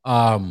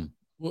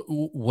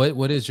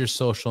 What is your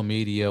social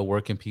media?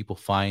 Where can people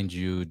find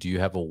you? Do you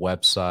have a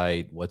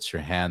website? What's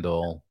your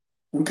handle?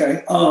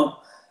 okay,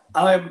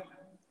 I'm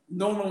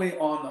normally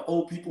on the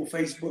old people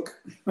Facebook,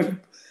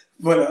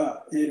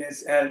 but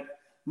it's at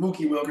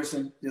Mookie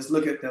Wilkerson. Just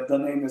look at the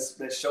name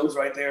that shows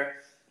right there.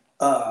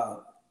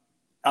 I'm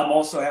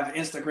also have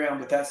Instagram,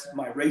 but that's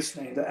my race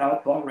name, the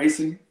Outlaw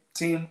Racing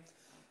Team.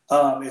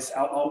 It's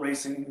Outlaw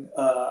Racing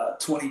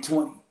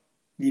 2020.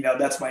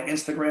 That's my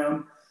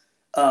Instagram.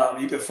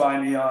 You can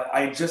find me on.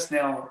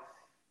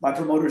 My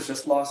promoters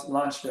just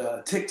launched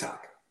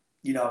TikTok.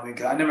 I mean,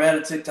 because I never had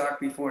a TikTok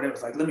before. They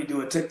was like, let me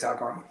do a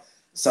TikTok on you.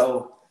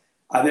 So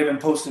they've been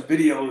posting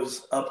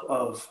videos up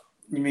of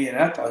me, and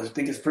I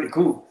think it's pretty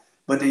cool.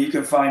 But then you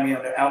can find me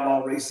under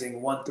Outlaw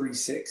Racing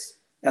 136.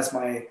 That's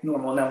my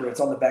normal number. It's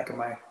on the back of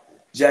my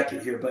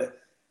jacket here, but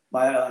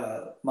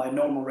my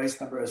normal race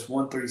number is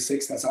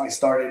 136. That's how I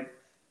started.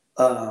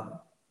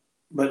 But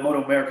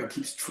Moto America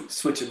keeps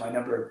switching my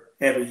number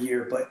every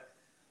year. But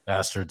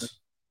Bastards.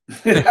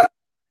 I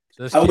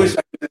wish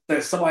I could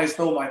say somebody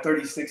stole my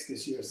 36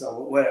 this year. So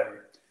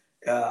whatever.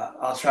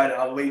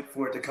 I'll wait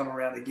for it to come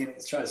around again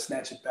and try to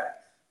snatch it back.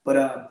 But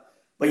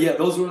yeah,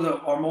 those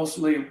are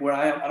mostly where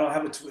I am. I don't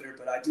have a Twitter,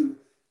 but I do.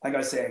 Like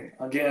I say,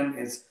 again,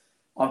 it's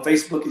on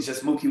Facebook. It's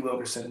just Mookie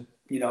Wilkerson.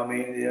 You know what I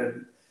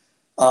mean?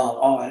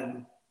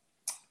 On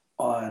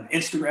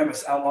Instagram,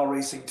 it's Outlaw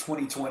Racing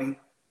 2020.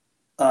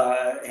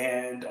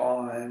 And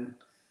on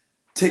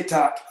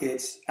TikTok,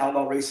 it's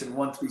Outlaw Racing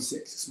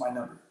 136. It's my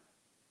number.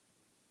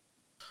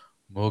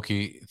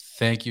 Mookie,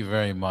 thank you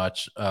very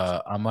much.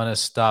 I'm gonna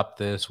stop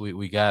this.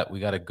 We got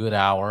a good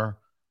hour.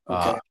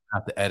 Okay. I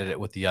have to edit it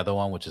with the other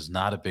one, which is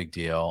not a big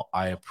deal.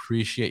 I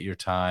appreciate your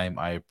time.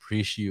 I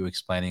appreciate you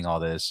explaining all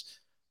this.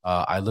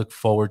 I look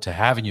forward to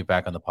having you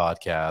back on the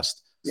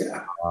podcast.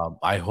 Yeah.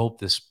 I hope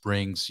this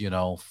brings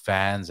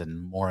fans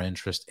and more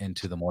interest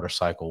into the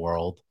motorcycle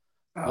world.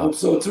 I hope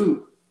so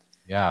too.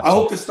 Yeah. I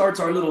hope this starts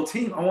our little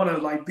team. I want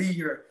to be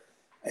here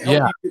and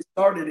help you get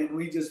started, and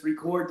we just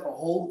record the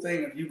whole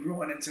thing of you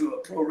growing into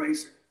a pro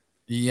racer.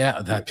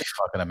 Yeah, that'd be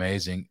fucking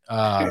amazing.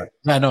 Yeah,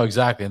 no,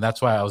 exactly, and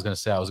that's why I was gonna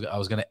say I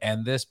was gonna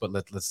end this, but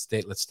let's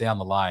stay on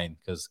the line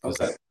because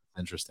that's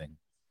interesting.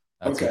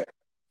 That's okay. It.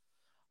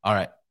 All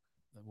right.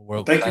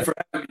 Well, thank you for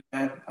having me,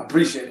 man. I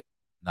appreciate it.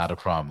 Not a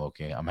problem.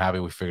 Okay, I'm happy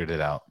we figured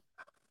it out.